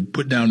 Africa, to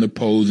put down the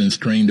poles and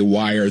string the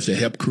wires to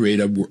help create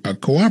a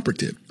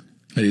cooperative,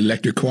 an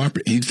electric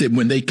cooperative. He said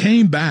when they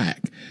came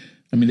back,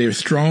 they were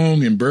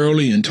strong and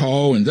burly and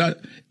tall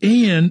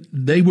and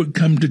they would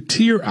come to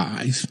tear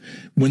eyes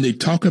when they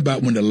talk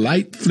about when the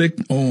light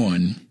flicked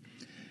on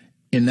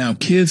and now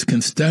kids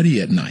can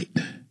study at night.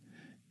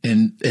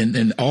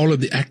 And all of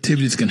the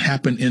activities can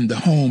happen in the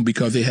home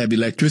because they have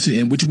electricity,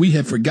 and which we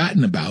have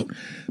forgotten about,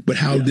 but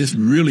how this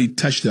really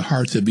touched the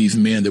hearts of these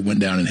men that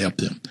went down and helped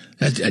them.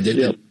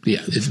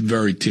 It's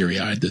very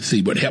teary-eyed to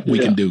see what help we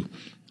can do.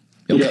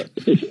 Okay.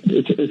 Yeah,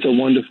 it's a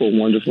wonderful,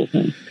 wonderful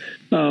thing.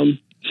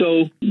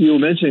 So you were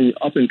mentioning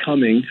up and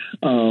coming.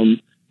 So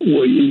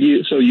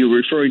you're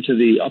referring to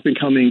the up and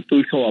coming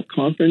food co-op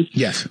conference?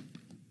 Yes.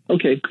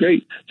 Okay,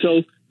 great.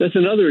 So that's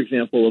another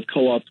example of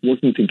co-ops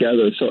working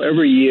together. So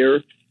every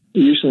year,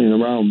 usually in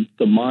around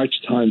the March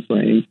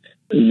timeframe,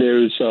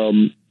 there's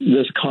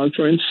this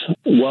conference,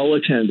 well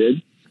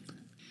attended.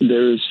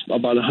 There's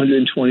about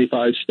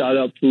 125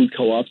 startup food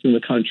co-ops in the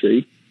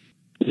country.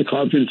 The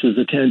conference is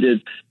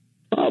attended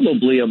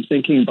probably, I'm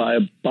thinking, by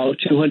about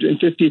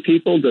 250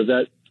 people. Does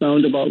that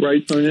sound about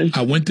right, Vernon?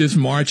 I went this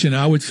March, and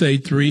I would say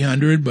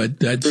 300, but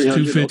that's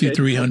 250, okay.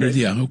 300. Okay.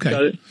 Yeah,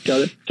 okay.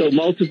 Got it. So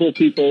multiple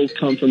people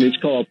come from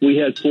each co-op. We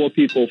had 4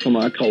 people from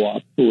our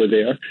co-op who were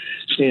there.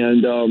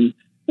 And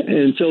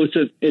And so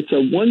it's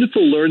a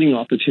wonderful learning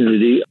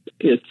opportunity.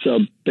 It's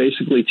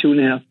basically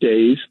 2.5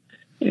 days.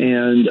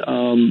 And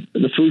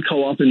the Food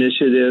Co-op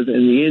Initiative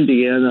and the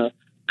Indiana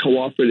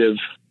Cooperative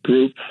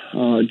Group,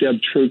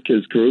 Deb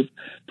Trutka's group,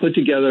 put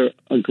together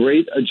a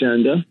great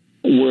agenda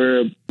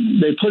where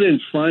they put in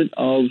front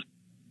of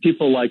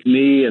people like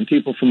me and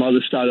people from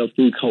other startup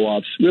food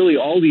co-ops really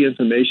all the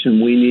information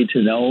we need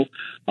to know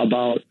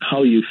about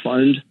how you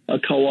fund a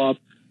co-op,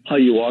 how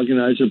you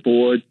organize a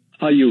board,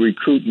 how you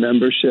recruit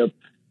membership,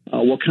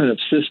 what kind of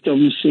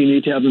systems you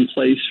need to have in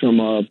place from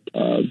a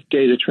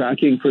data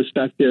tracking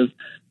perspective,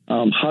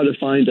 how to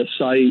find a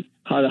site,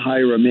 how to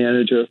hire a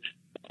manager.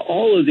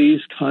 All of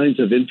these kinds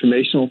of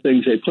informational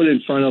things they put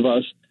in front of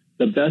us,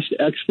 the best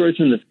experts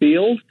in the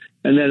field,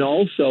 and then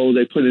also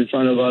they put in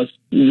front of us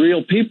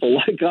real people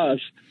like us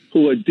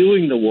who are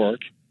doing the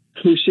work,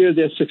 who share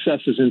their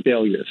successes and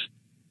failures.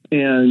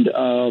 And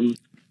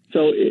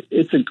so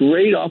it's a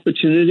great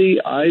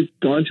opportunity. I've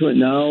gone to it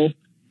now.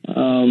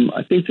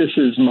 I think this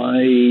is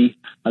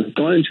I've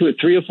gone to it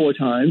 3 or 4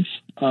 times.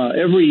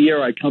 Every year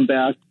I come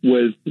back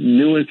with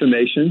new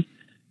information,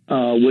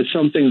 with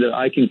something that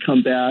I can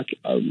come back,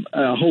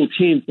 a whole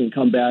team can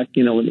come back,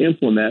 and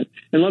implement.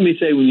 And let me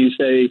say, when you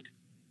say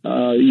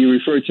you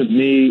refer to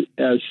me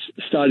as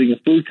starting a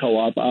food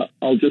co-op,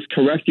 I'll just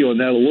correct you on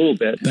that a little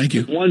bit. Thank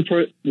you. One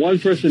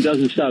person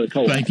doesn't start a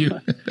co-op. Thank you.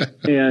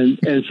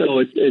 and so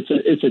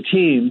it's a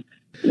team.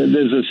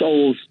 There's this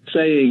old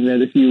saying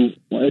that if you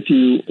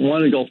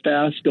want to go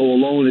fast, go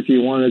alone. If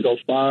you want to go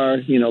far,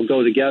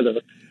 go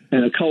together.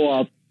 And a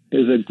co-op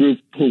is a group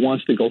who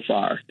wants to go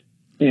far.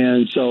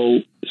 And so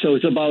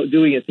it's about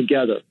doing it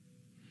together.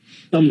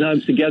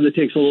 Sometimes together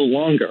takes a little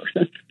longer,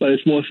 but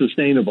it's more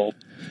sustainable.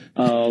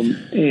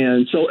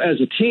 And so as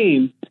a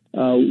team,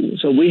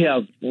 so we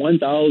have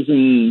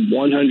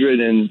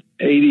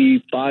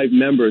 1,185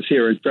 members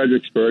here in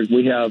Fredericksburg.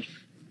 We have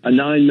a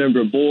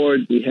 9-member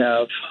board. We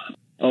have,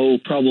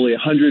 probably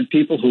 100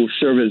 people who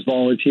serve as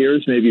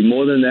volunteers, maybe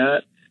more than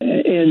that.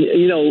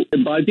 And,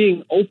 by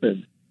being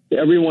open to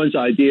everyone's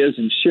ideas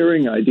and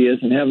sharing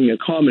ideas and having a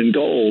common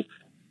goal,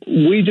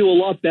 we do a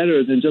lot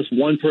better than just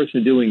one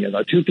person doing it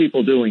or 2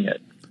 people doing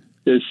it.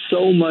 There's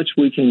so much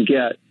we can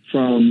get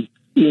from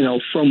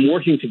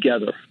working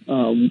together.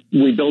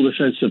 We build a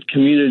sense of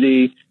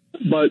community,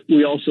 but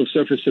we also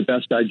surface the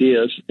best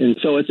ideas. And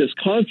so at this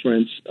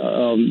conference,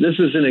 this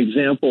is an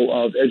example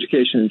of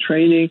education and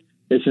training.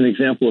 It's an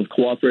example of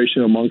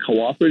cooperation among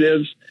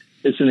cooperatives.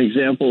 It's an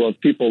example of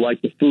people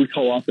like the Food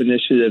Co-op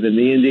Initiative and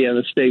the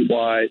Indiana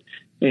Statewide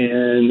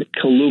and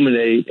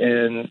Colluminate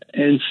and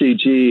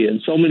NCG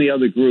and so many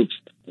other groups,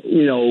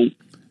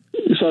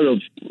 sort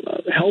of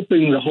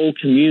helping the whole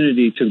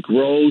community to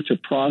grow, to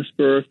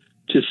prosper,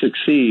 to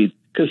succeed.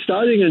 Because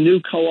starting a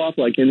new co-op,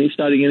 like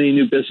starting any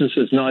new business,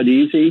 is not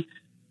easy.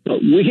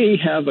 But we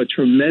have a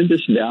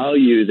tremendous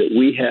value that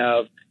we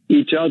have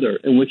each other,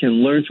 and we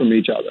can learn from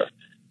each other.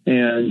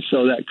 And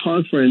so that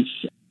conference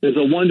is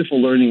a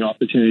wonderful learning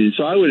opportunity.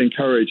 So I would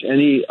encourage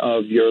any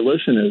of your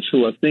listeners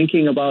who are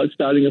thinking about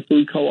starting a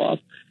food co-op.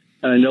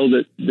 And I know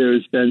that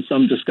there's been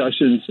some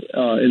discussions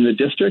in the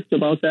district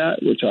about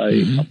that, which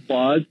I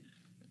applaud.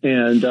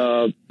 And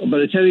but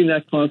attending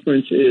that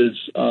conference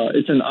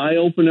it's an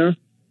eye-opener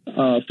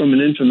from an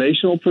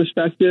informational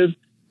perspective,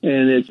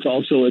 and it's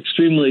also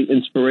extremely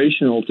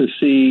inspirational to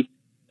see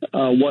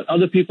what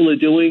other people are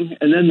doing,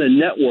 and then the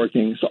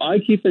networking. So I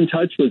keep in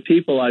touch with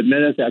people I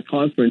met at that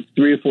conference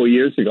 3 or 4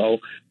 years ago,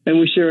 and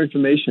we share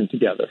information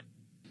together.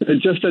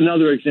 Just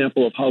another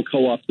example of how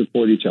co-ops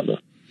support each other.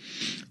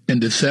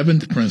 And the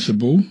 7th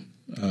principle,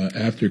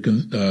 after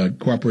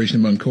cooperation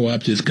among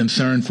co-ops, is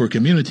concern for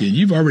community. And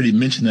you've already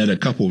mentioned that a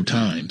couple of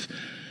times.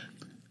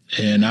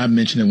 And I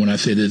mentioned it when I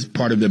said it's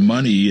part of the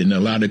money in a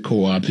lot of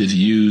co-ops is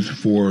used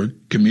for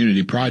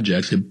community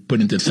projects to put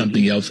into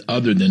something else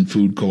other than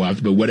food co-ops,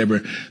 but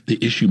whatever the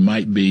issue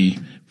might be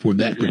for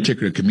that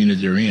particular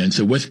community they're in.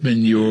 So what's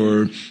been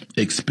your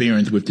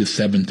experience with the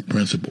 7th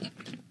principle?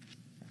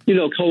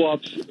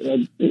 Co-ops,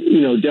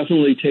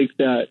 definitely take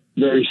that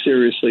very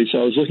seriously.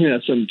 So I was looking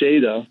at some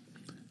data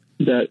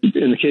that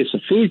in the case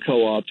of food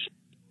co-ops,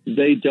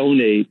 they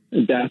donate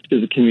back to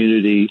the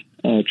community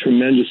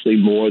tremendously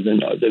more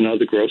than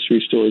other grocery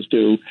stores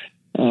do.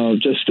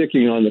 Just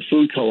sticking on the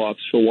food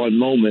co-ops for one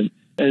moment,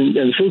 and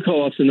the food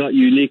co-ops are not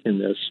unique in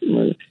this.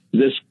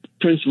 This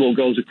principle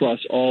goes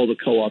across all the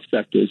co-op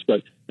sectors,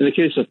 but in the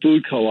case of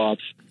food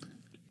co-ops,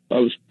 I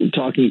was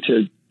talking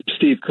to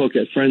Steve Cook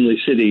at Friendly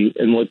City,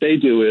 and what they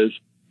do is,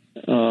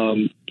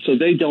 so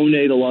they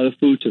donate a lot of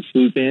food to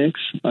food banks.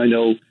 I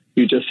know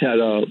you just had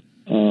a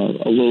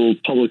little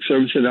public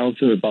service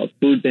announcement about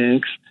food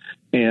banks,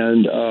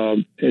 and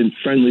in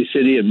Friendly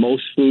City and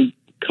most food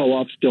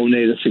co-ops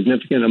donate a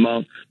significant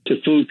amount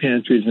to food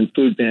pantries and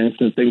food banks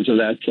and things of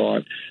that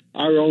sort.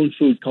 Our own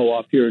food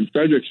co-op here in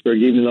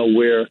Fredericksburg, even though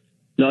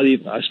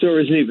our store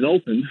isn't even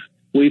open,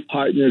 we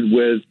partnered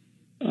with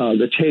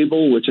The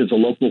Table, which is a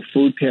local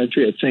food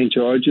pantry at St.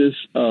 George's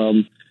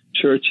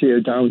Church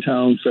here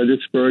downtown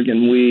Fredericksburg,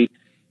 and we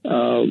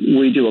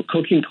do a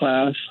cooking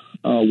class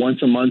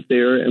once a month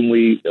there, and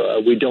we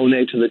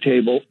donate to the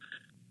table.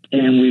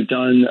 And we've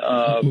done.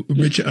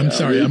 Richard, I'm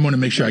sorry. I want to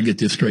make sure I get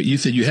this straight. You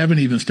said you haven't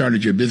even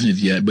started your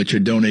business yet, but you're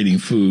donating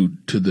food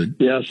to the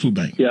food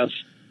bank. Yes.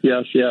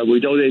 Yeah.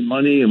 We donate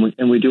money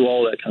and we do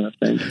all that kind of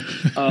thing.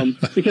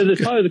 Because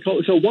it's part of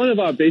the. So one of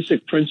our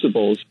basic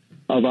principles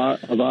of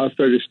our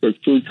Fredericksburg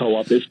Food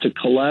Co-op is to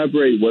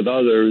collaborate with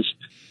others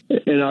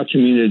in our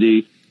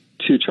community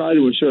to try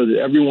to ensure that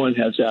everyone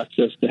has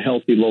access to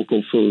healthy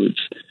local foods.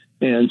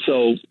 And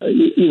so,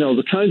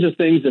 the kinds of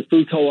things that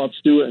food co-ops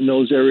do in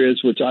those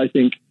areas, which I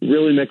think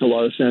really make a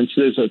lot of sense.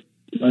 There's a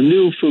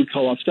new food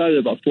co-op started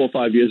about 4 or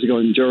 5 years ago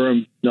in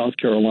Durham, North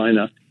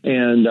Carolina.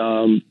 And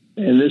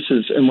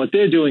what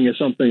they're doing is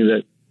something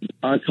that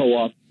our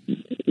co-op,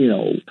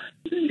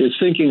 is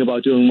thinking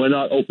about doing. We're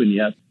not open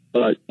yet,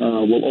 but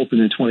we'll open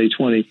in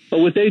 2020.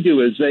 But what they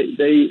do is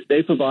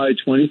they provide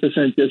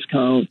 20%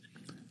 discount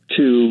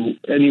to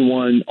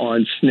anyone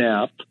on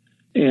SNAP.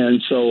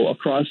 And so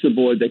across the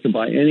board, they can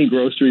buy any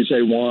groceries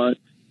they want,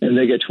 and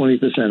they get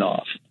 20%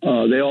 off.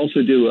 They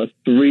also do a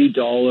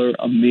 $3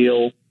 a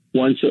meal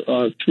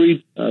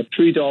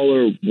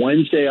 $3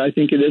 Wednesday, I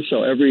think it is.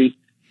 So I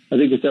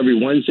think it's every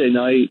Wednesday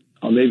night,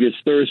 or maybe it's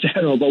Thursday,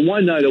 I don't know. But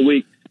one night a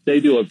week, they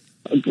do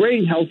a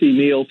great healthy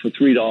meal for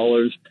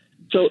 $3.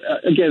 So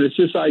again, it's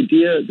this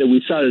idea that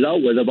we started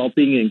out with about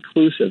being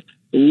inclusive.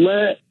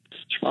 Let's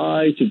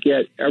try to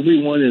get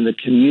everyone in the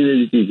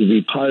community to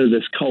be part of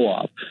this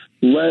co-op.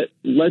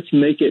 Let's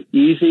make it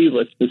easy.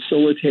 Let's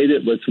facilitate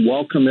it. Let's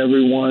welcome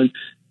everyone.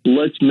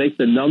 Let's make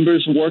the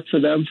numbers work for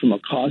them from a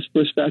cost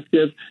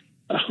perspective.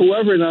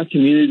 Whoever in our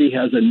community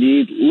has a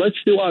need, let's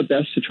do our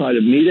best to try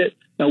to meet it.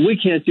 Now, we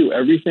can't do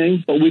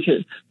everything, but we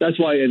can. That's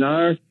why in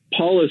our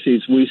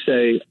policies, we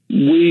say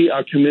we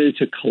are committed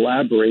to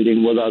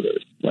collaborating with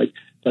others. Like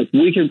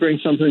we can bring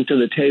something to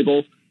the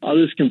table.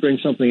 Others can bring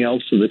something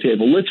else to the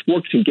table. Let's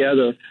work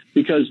together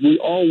because we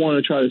all want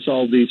to try to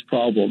solve these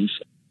problems.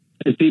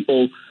 If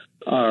people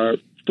are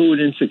food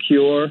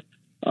insecure,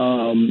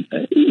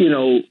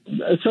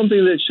 it's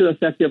something that should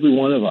affect every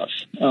one of us.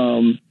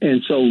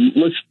 And so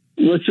let's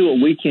do what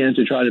we can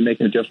to try to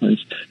make a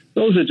difference.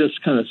 Those are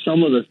just kind of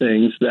some of the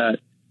things that,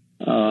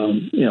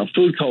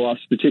 food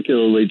co-ops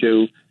particularly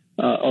do.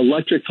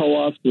 Electric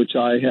co-ops, which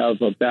I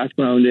have a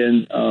background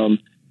in,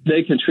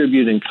 they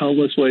contribute in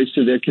countless ways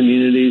to their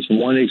communities.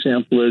 One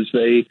example is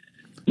very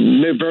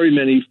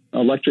many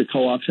electric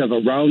co-ops have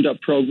a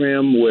roundup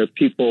program where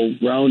people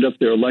round up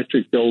their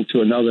electric bill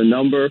to another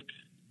number,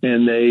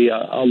 and they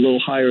a little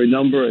higher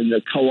number, and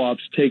the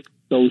co-ops take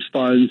those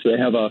funds. They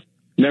have a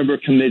member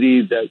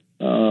committee that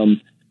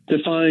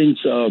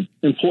defines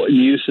important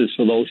uses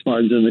for those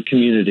funds in the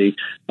community.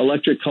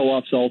 Electric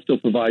co-ops also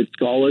provide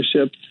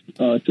scholarships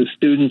to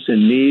students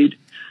in need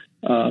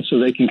so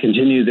they can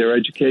continue their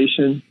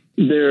education.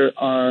 There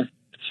are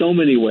so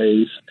many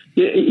ways.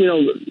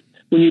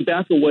 When you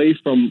back away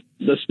from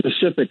the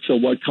specifics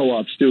of what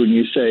co-ops do and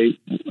you say,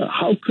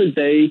 how could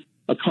they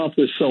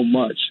accomplish so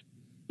much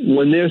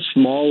when they're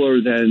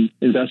smaller than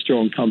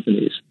investor-owned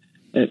companies?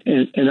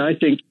 And I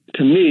think,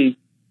 to me,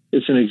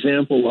 it's an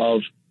example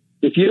of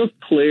if you're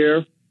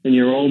clear in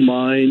your own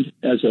mind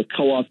as a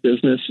co-op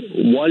business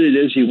what it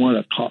is you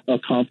want to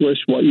accomplish,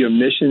 what your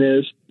mission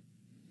is,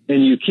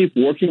 and you keep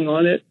working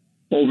on it,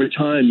 over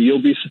time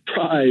you'll be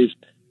surprised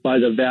by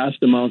the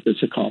vast amount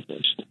that's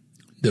accomplished.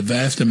 The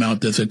vast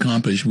amount that's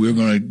accomplished. We're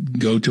going to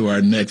go to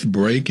our next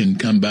break and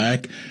come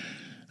back.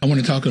 I want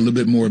to talk a little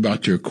bit more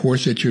about your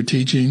course that you're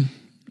teaching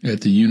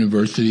at the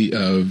University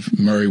of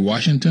Murray,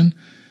 Washington.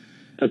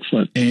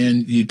 Excellent.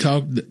 And you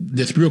talk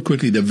just real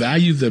quickly, the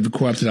values of the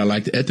co-ops that I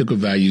like, the ethical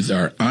values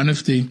are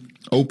honesty,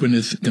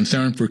 openness,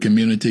 concern for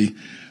community,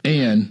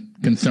 and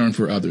concern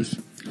for others.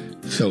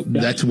 So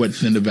that's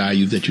what's in the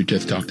values that you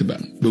just talked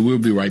about. But we'll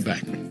be right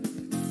back.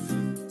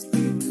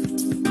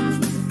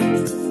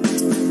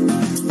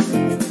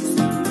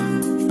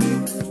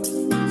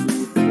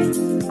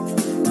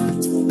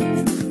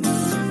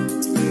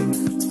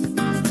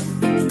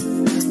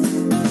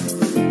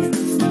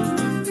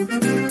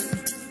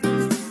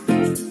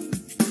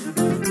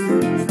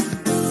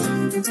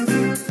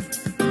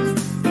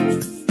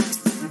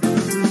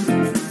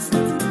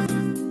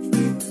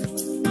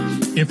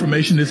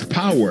 Information is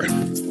power.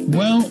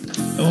 Well,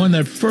 on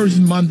the first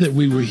month that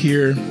we were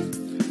here,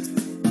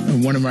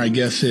 one of our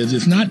guests says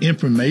it's not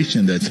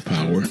information that's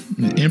power.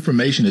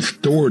 Information is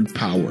stored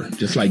power,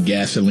 just like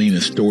gasoline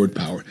is stored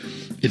power.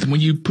 It's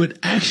when you put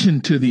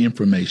action to the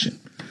information.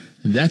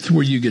 That's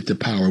where you get the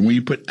power. When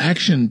you put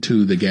action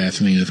to the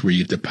gasoline, that's where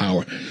you get the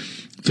power.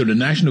 So the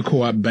National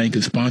Co-op Bank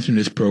is sponsoring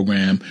this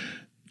program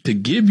to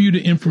give you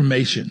the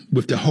information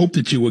with the hope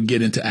that you will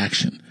get into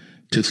action,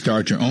 to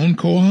start your own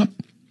co-op,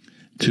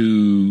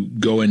 to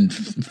go and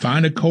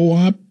find a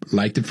co-op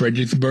like the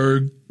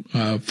Fredericksburg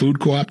Food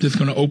Co-op that's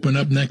going to open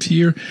up next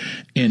year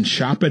and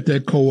shop at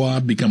that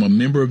co-op, become a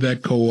member of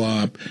that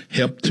co-op,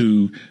 help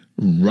to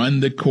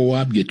run the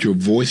co-op, get your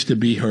voice to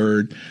be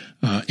heard,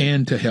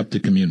 and to help the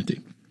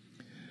community.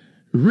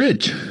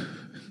 Rich,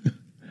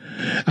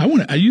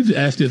 I usually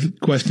ask this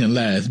question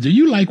last. Do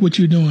you like what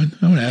you're doing?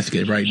 I want to ask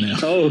it right now.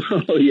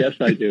 Oh, yes,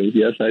 I do.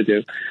 Yes, I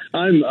do.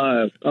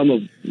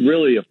 I'm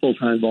really a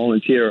full-time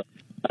volunteer.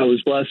 I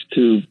was blessed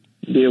to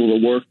be able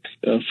to work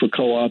for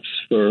co-ops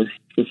for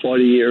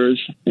 40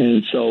 years.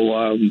 And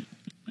so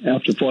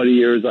after 40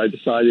 years, I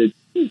decided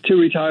to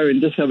retire and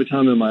just have a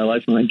time in my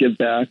life when I give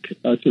back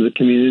to the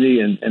community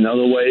in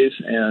other ways.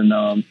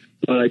 And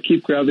but I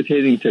keep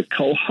gravitating to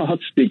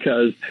co-ops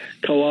because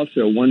co-ops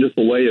are a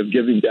wonderful way of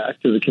giving back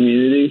to the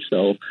community.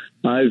 So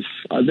I've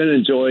been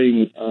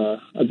enjoying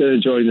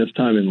this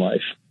time in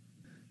life.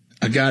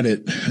 I got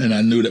it, and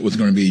I knew that was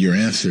going to be your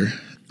answer.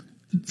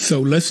 So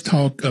let's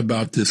talk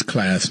about this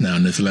class now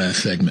in this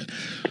last segment.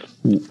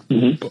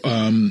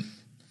 Mm-hmm.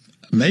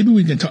 Maybe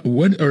we can talk.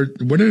 What are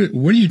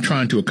you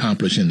trying to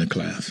accomplish in the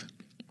class?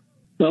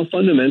 Well,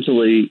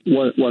 fundamentally,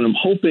 what I'm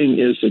hoping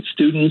is that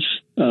students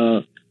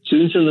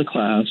in the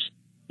class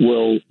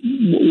will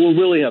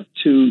really have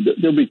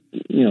there'll be,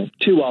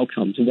 two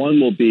outcomes. One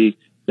will be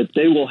that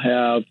they will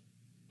have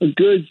a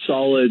good,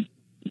 solid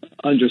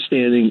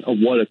understanding of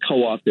what a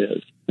co-op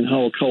is and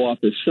how a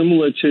co-op is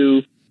similar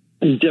to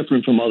and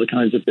different from other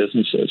kinds of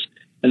businesses.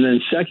 And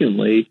then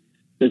secondly,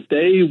 that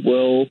they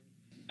will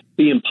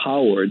be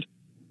empowered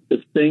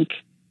to think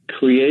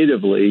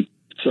creatively.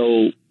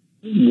 So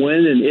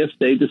when and if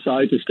they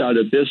decide to start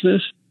a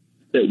business,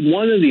 that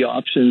one of the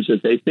options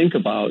that they think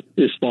about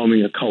is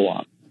forming a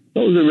co-op.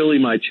 Those are really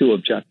my two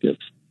objectives.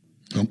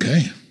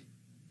 Okay.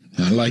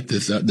 I like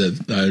this.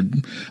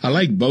 I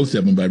like both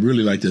of them, but I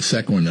really like the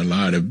second one a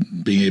lot,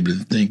 of being able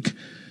to think,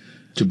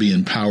 to be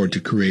empowered to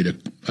create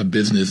a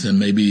business and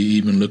maybe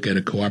even look at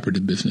a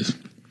cooperative business.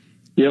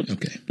 Yep.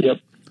 Okay. Yep.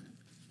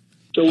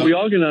 So we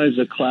organized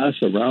a class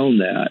around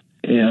that,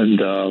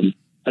 and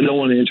I don't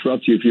want to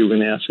interrupt you if you were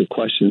going to ask a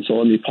question, so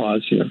let me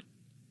pause here.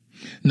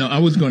 No, I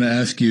was going to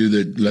ask you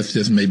that let's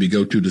just maybe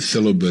go to the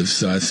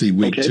syllabus. I see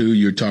week 2,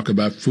 you talk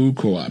about food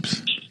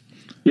co-ops.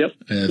 Yep.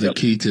 As a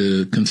key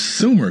to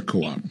consumer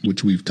co-op,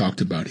 which we've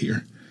talked about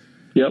here.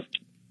 Yep.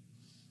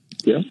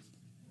 Yep.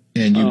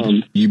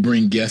 And you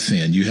bring guests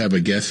in. You have a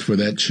guest for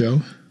that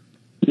show?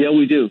 Yeah,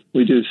 we do.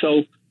 We do.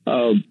 So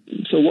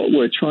what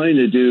we're trying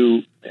to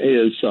do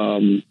is,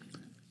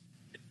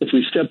 if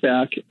we step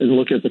back and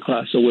look at the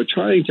class, so we're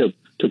trying to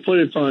put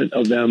in front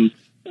of them,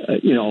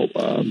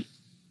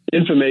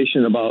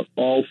 information about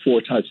all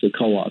 4 types of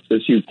co-ops,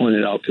 as you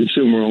pointed out: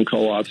 consumer-owned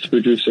co-ops,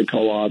 producer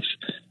co-ops,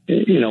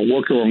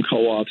 worker-owned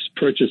co-ops,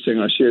 purchasing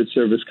or shared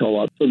service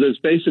co-ops. So there's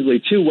basically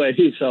 2 ways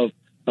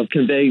of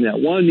conveying that.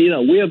 One,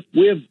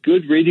 we have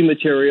good reading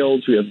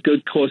materials, we have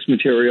good course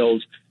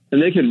materials,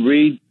 and they can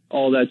read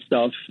all that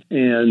stuff,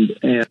 and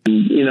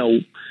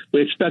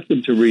we expect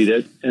them to read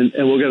it, and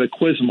we're going to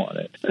quiz them on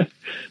it.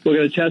 We're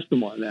going to test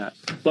them on that.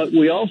 But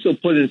we also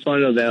put in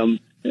front of them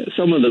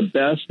some of the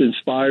best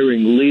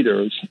inspiring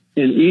leaders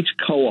in each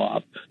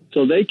co-op,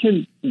 so they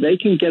can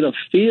get a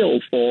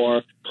feel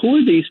for who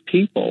are these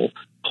people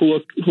who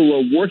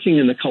are working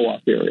in the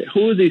co-op area,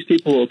 who are these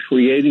people who are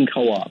creating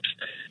co-ops,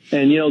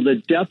 and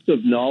the depth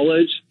of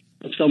knowledge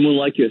of someone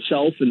like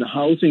yourself in the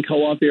housing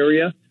co-op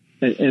area.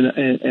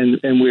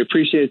 And we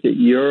appreciate that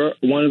you're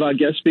one of our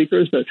guest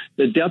speakers, but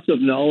the depth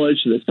of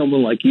knowledge that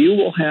someone like you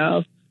will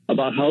have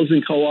about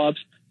housing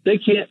co-ops, they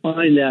can't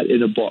find that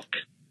in a book.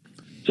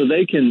 So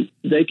they can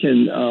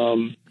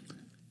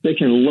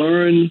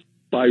learn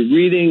by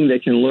reading. They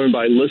can learn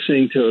by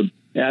listening to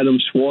Adam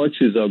Schwartz,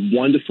 who's a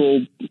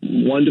wonderful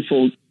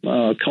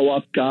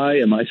co-op guy,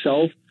 and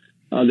myself.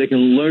 They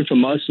can learn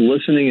from us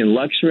listening and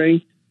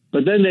lecturing,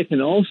 but then they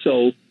can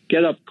also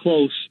get up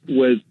close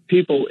with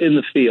people in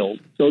the field.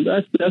 So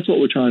that's what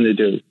we're trying to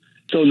do.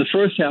 So in the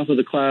first half of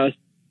the class,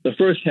 the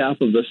first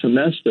half of the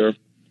semester,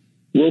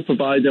 we'll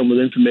provide them with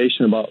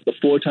information about the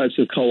 4 types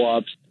of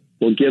co-ops.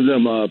 We'll give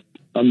them a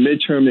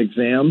midterm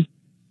exam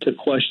to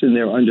question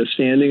their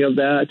understanding of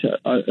that,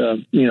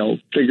 to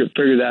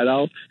figure that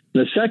out.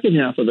 In the second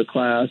half of the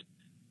class,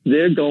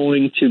 they're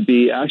going to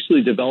be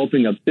actually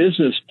developing a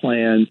business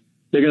plan.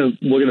 We're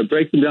going to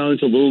break them down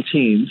into little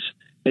teams,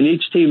 and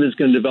each team is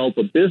going to develop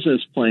a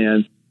business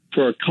plan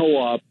for a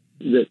co-op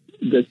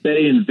that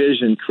they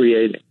envision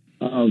creating.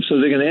 So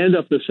they're going to end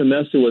up the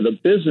semester with a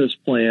business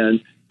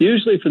plan.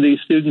 Usually for these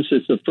students,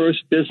 it's the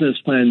first business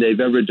plan they've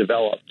ever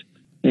developed.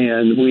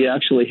 And we're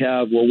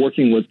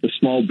working with the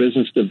Small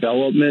Business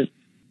Development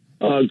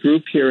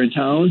group here in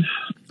town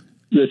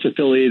that's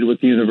affiliated with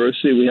the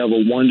university. We have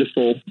a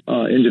wonderful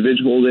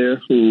individual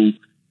there who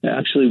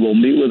actually will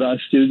meet with our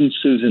students,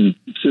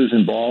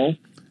 Susan Ball.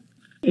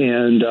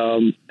 And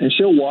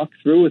she'll walk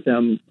through with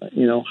them,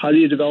 how do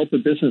you develop a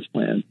business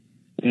plan?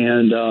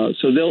 And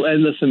so they'll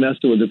end the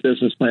semester with a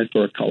business plan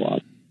for a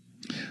co-op.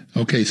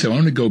 Okay, so I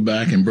want to go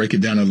back and break it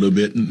down a little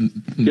bit in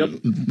the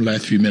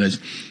last few minutes.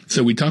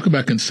 So we talk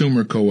about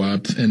consumer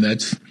co-ops, and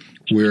that's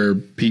where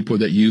people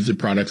that use the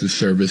products and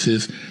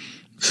services.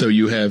 So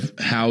you have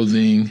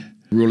housing,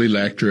 rural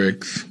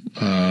electrics,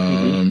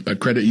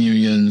 credit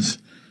unions,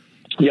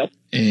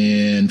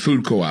 and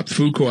food co-ops.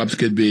 Food co-ops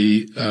could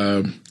be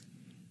a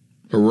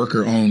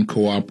worker-owned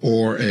co-op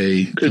or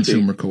a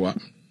consumer co-op.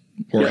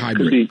 or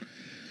hybrid?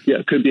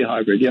 It could be a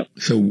hybrid, yep.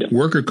 So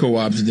worker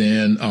co-ops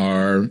then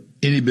are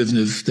any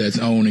business that's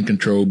owned and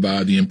controlled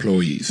by the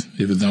employees.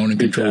 If it's owned and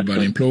controlled by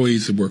the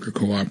employees, a worker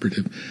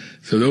cooperative.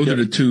 So those are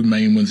the two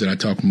main ones that I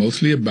talk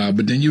mostly about.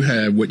 But then you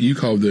have what you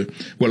call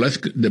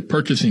the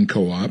purchasing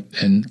co-op,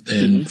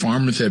 and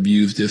farmers have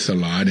used this a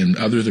lot, and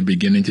others are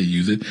beginning to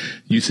use it.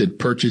 You said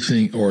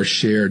purchasing or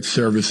shared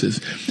services.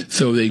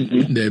 So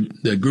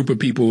the group of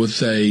people will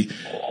say,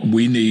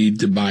 we need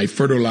to buy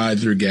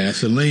fertilizer,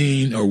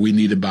 gasoline, or we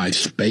need to buy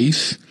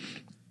space.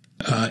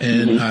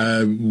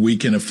 We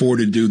can afford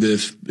to do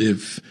this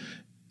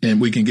and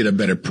we can get a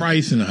better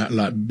price and a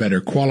lot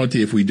better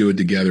quality if we do it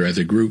together as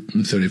a group.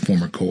 And so they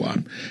form a co-op.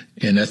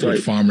 And that's what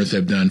farmers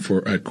have done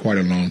for quite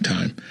a long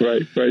time.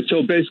 Right.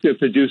 So basically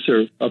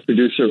a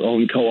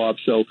producer-owned co-op.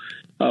 So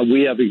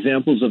we have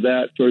examples of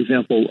that. For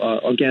example,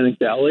 Organic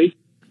Valley.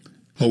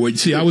 Oh, wait.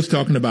 See, I was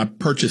talking about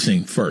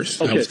purchasing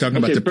first. I was talking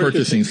about the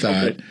purchasing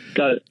side. Okay.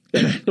 Got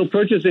it. So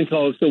purchasing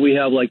co-op. So we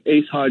have like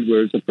Ace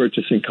Hardware is a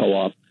purchasing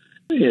co-op.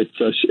 It's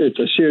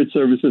a shared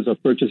services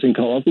of purchasing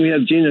co-op. We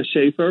have Gina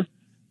Schaefer,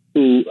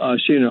 who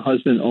she and her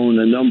husband own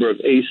a number of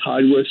Ace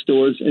Hardware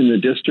stores in the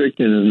district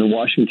and in the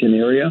Washington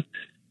area.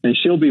 And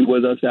she'll be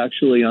with us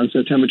actually on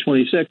September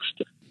 26th,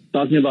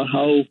 talking about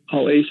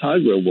how Ace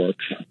Hardware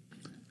works.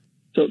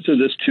 So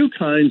there's two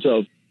kinds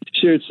of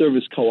shared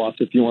service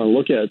co-ops, if you want to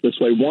look at it this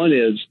way. One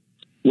is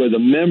where the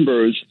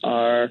members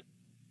are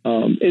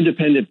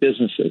independent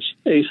businesses.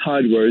 Ace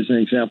Hardware is an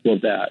example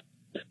of that.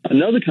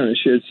 Another kind of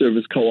shared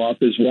service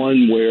co-op is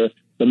one where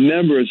the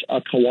members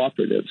are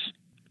cooperatives.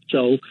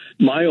 So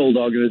my old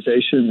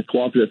organization, the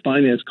Cooperative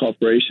Finance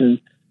Corporation,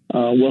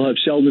 will have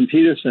Sheldon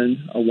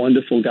Peterson, a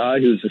wonderful guy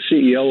who's the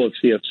CEO of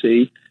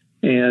CFC,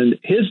 and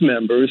his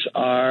members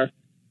are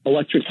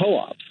electric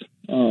co-ops.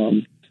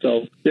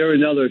 So they're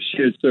another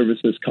shared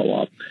services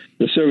co-op.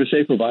 The service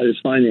they provide is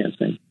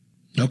financing.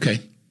 Okay.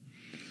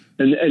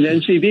 And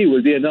NCB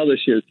would be another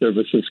shared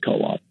services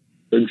co-op,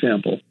 for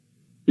example.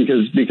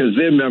 Because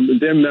their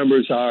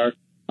members are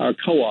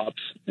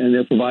co-ops and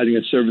they're providing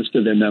a service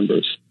to their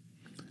members.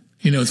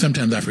 You know,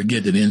 sometimes I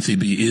forget that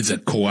NCB is a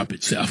co-op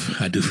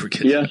itself. I do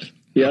forget.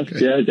 Yes,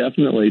 okay. Yeah,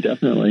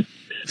 definitely.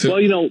 So,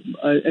 well, you know,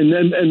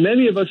 and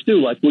many of us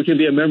do. Like, we can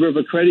be a member of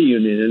a credit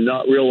union and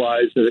not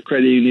realize that a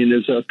credit union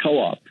is a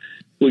co-op.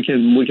 We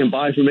can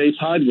buy from Ace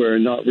Hardware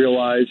and not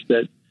realize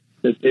that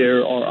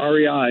they're, or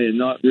REI and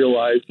not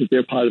realize that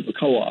they're part of a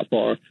co-op,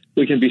 or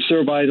we can be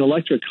served by an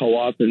electric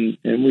co-op and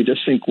we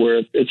just think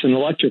it's an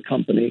electric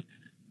company.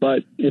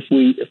 But if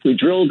we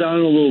drill down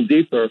a little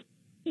deeper,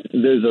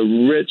 there's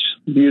a rich,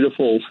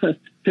 beautiful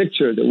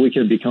picture that we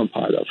can become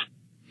part of.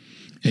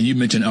 And you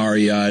mentioned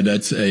REI.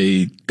 That's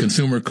a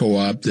consumer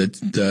co-op that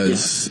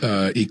does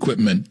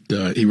equipment,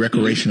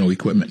 recreational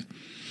equipment.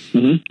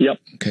 Mm-hmm. Yep.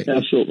 Okay.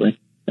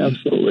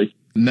 Absolutely.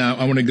 Now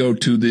I want to go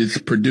to this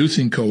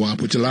producing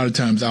co-op, which a lot of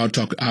times I'll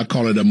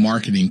call it a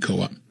marketing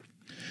co-op.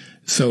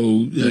 So,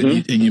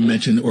 and you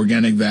mentioned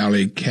Organic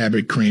Valley,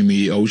 Cabot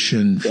Creamy,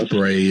 Ocean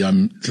Spray.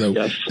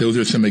 Those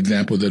are some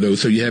examples of those.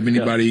 So you have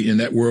anybody in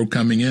that world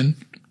coming in?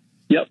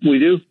 Yep, we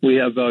do. We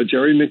have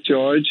Jerry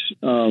McGeorge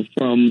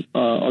from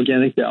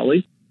Organic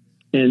Valley,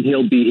 and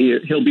he'll be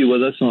here. He'll be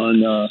with us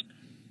on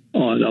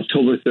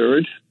October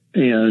 3rd,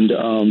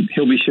 and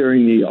he'll be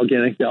sharing the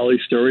Organic Valley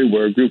story,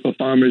 where a group of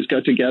farmers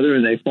got together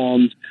and they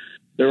formed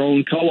their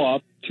own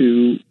co-op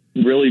to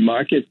really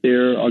market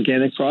their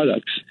organic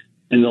products.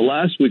 In the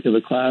last week of the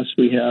class,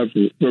 we have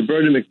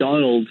Roberta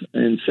McDonald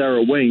and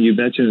Sarah Wing. You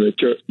mentioned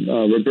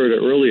Roberta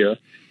earlier,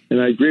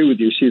 and I agree with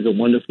you. She's a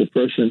wonderful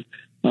person.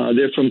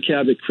 They're from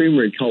Cabot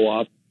Creamery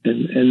Co-op,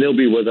 and they'll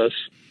be with us,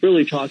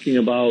 really talking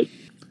about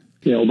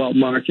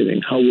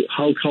marketing,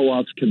 how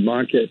co-ops can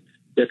market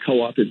their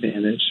co-op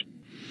advantage.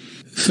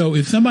 So,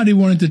 if somebody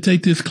wanted to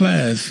take this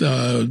class,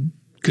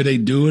 could they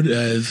do it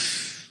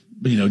as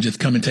just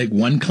come and take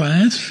one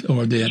class,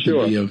 or they have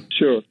to be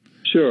Sure.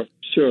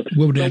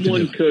 What would they have to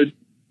do? Could.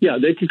 Yeah,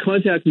 they could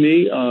contact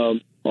me,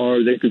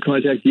 or they could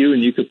contact you,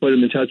 and you could put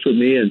them in touch with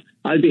me. And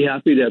I'd be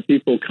happy to have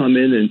people come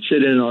in and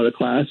sit in on a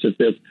class if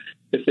they're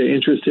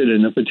interested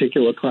in a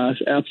particular class.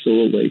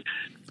 Absolutely.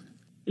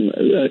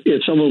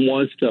 If someone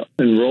wants to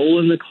enroll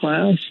in the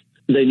class,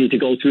 they need to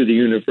go through the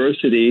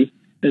university,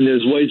 and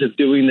there's ways of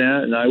doing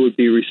that. And I would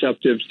be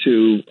receptive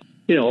to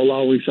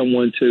allowing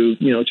someone to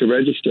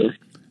register.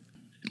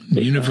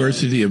 The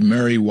University of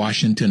Mary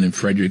Washington in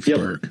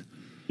Fredericksburg.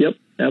 Yep,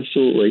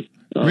 absolutely.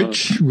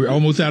 Rich, we're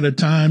almost out of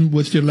time.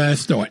 What's your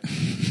last thought?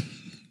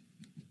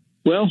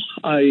 Well,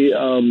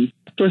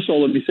 first of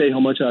all, let me say how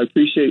much I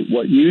appreciate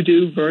what you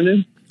do,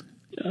 Vernon,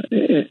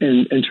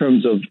 in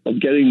terms of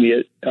getting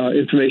the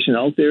information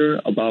out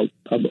there about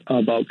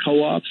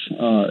co-ops,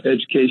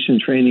 education,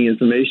 training,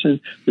 information.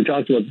 We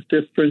talked about the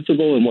fifth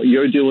principle, and what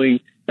you're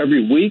doing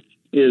every week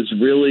is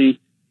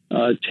really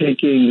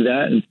taking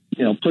that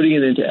and putting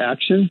it into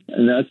action,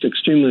 and that's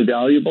extremely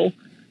valuable.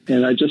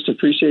 And I just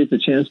appreciate the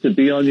chance to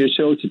be on your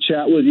show, to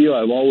chat with you.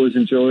 I've always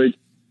enjoyed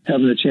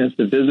having the chance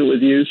to visit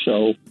with you.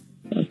 So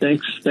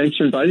Thanks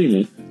for inviting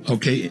me.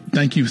 Okay,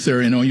 thank you,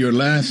 sir. And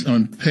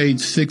on page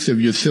 6 of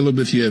your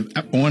syllabus, you have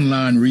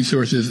online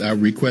resources. I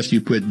request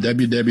you put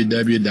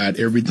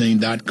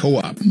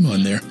www.everything.coop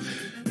on there.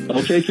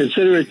 Okay,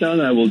 consider it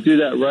done. I will do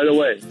that right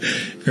away.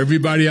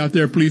 Everybody out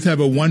there, please have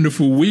a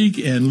wonderful week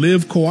and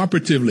live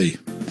cooperatively.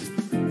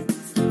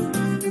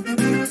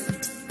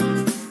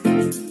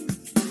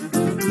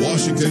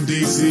 Washington,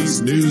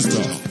 D.C.'s News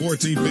Talk,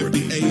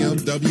 1450 AM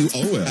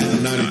WOL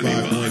and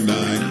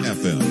 95.9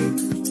 FM.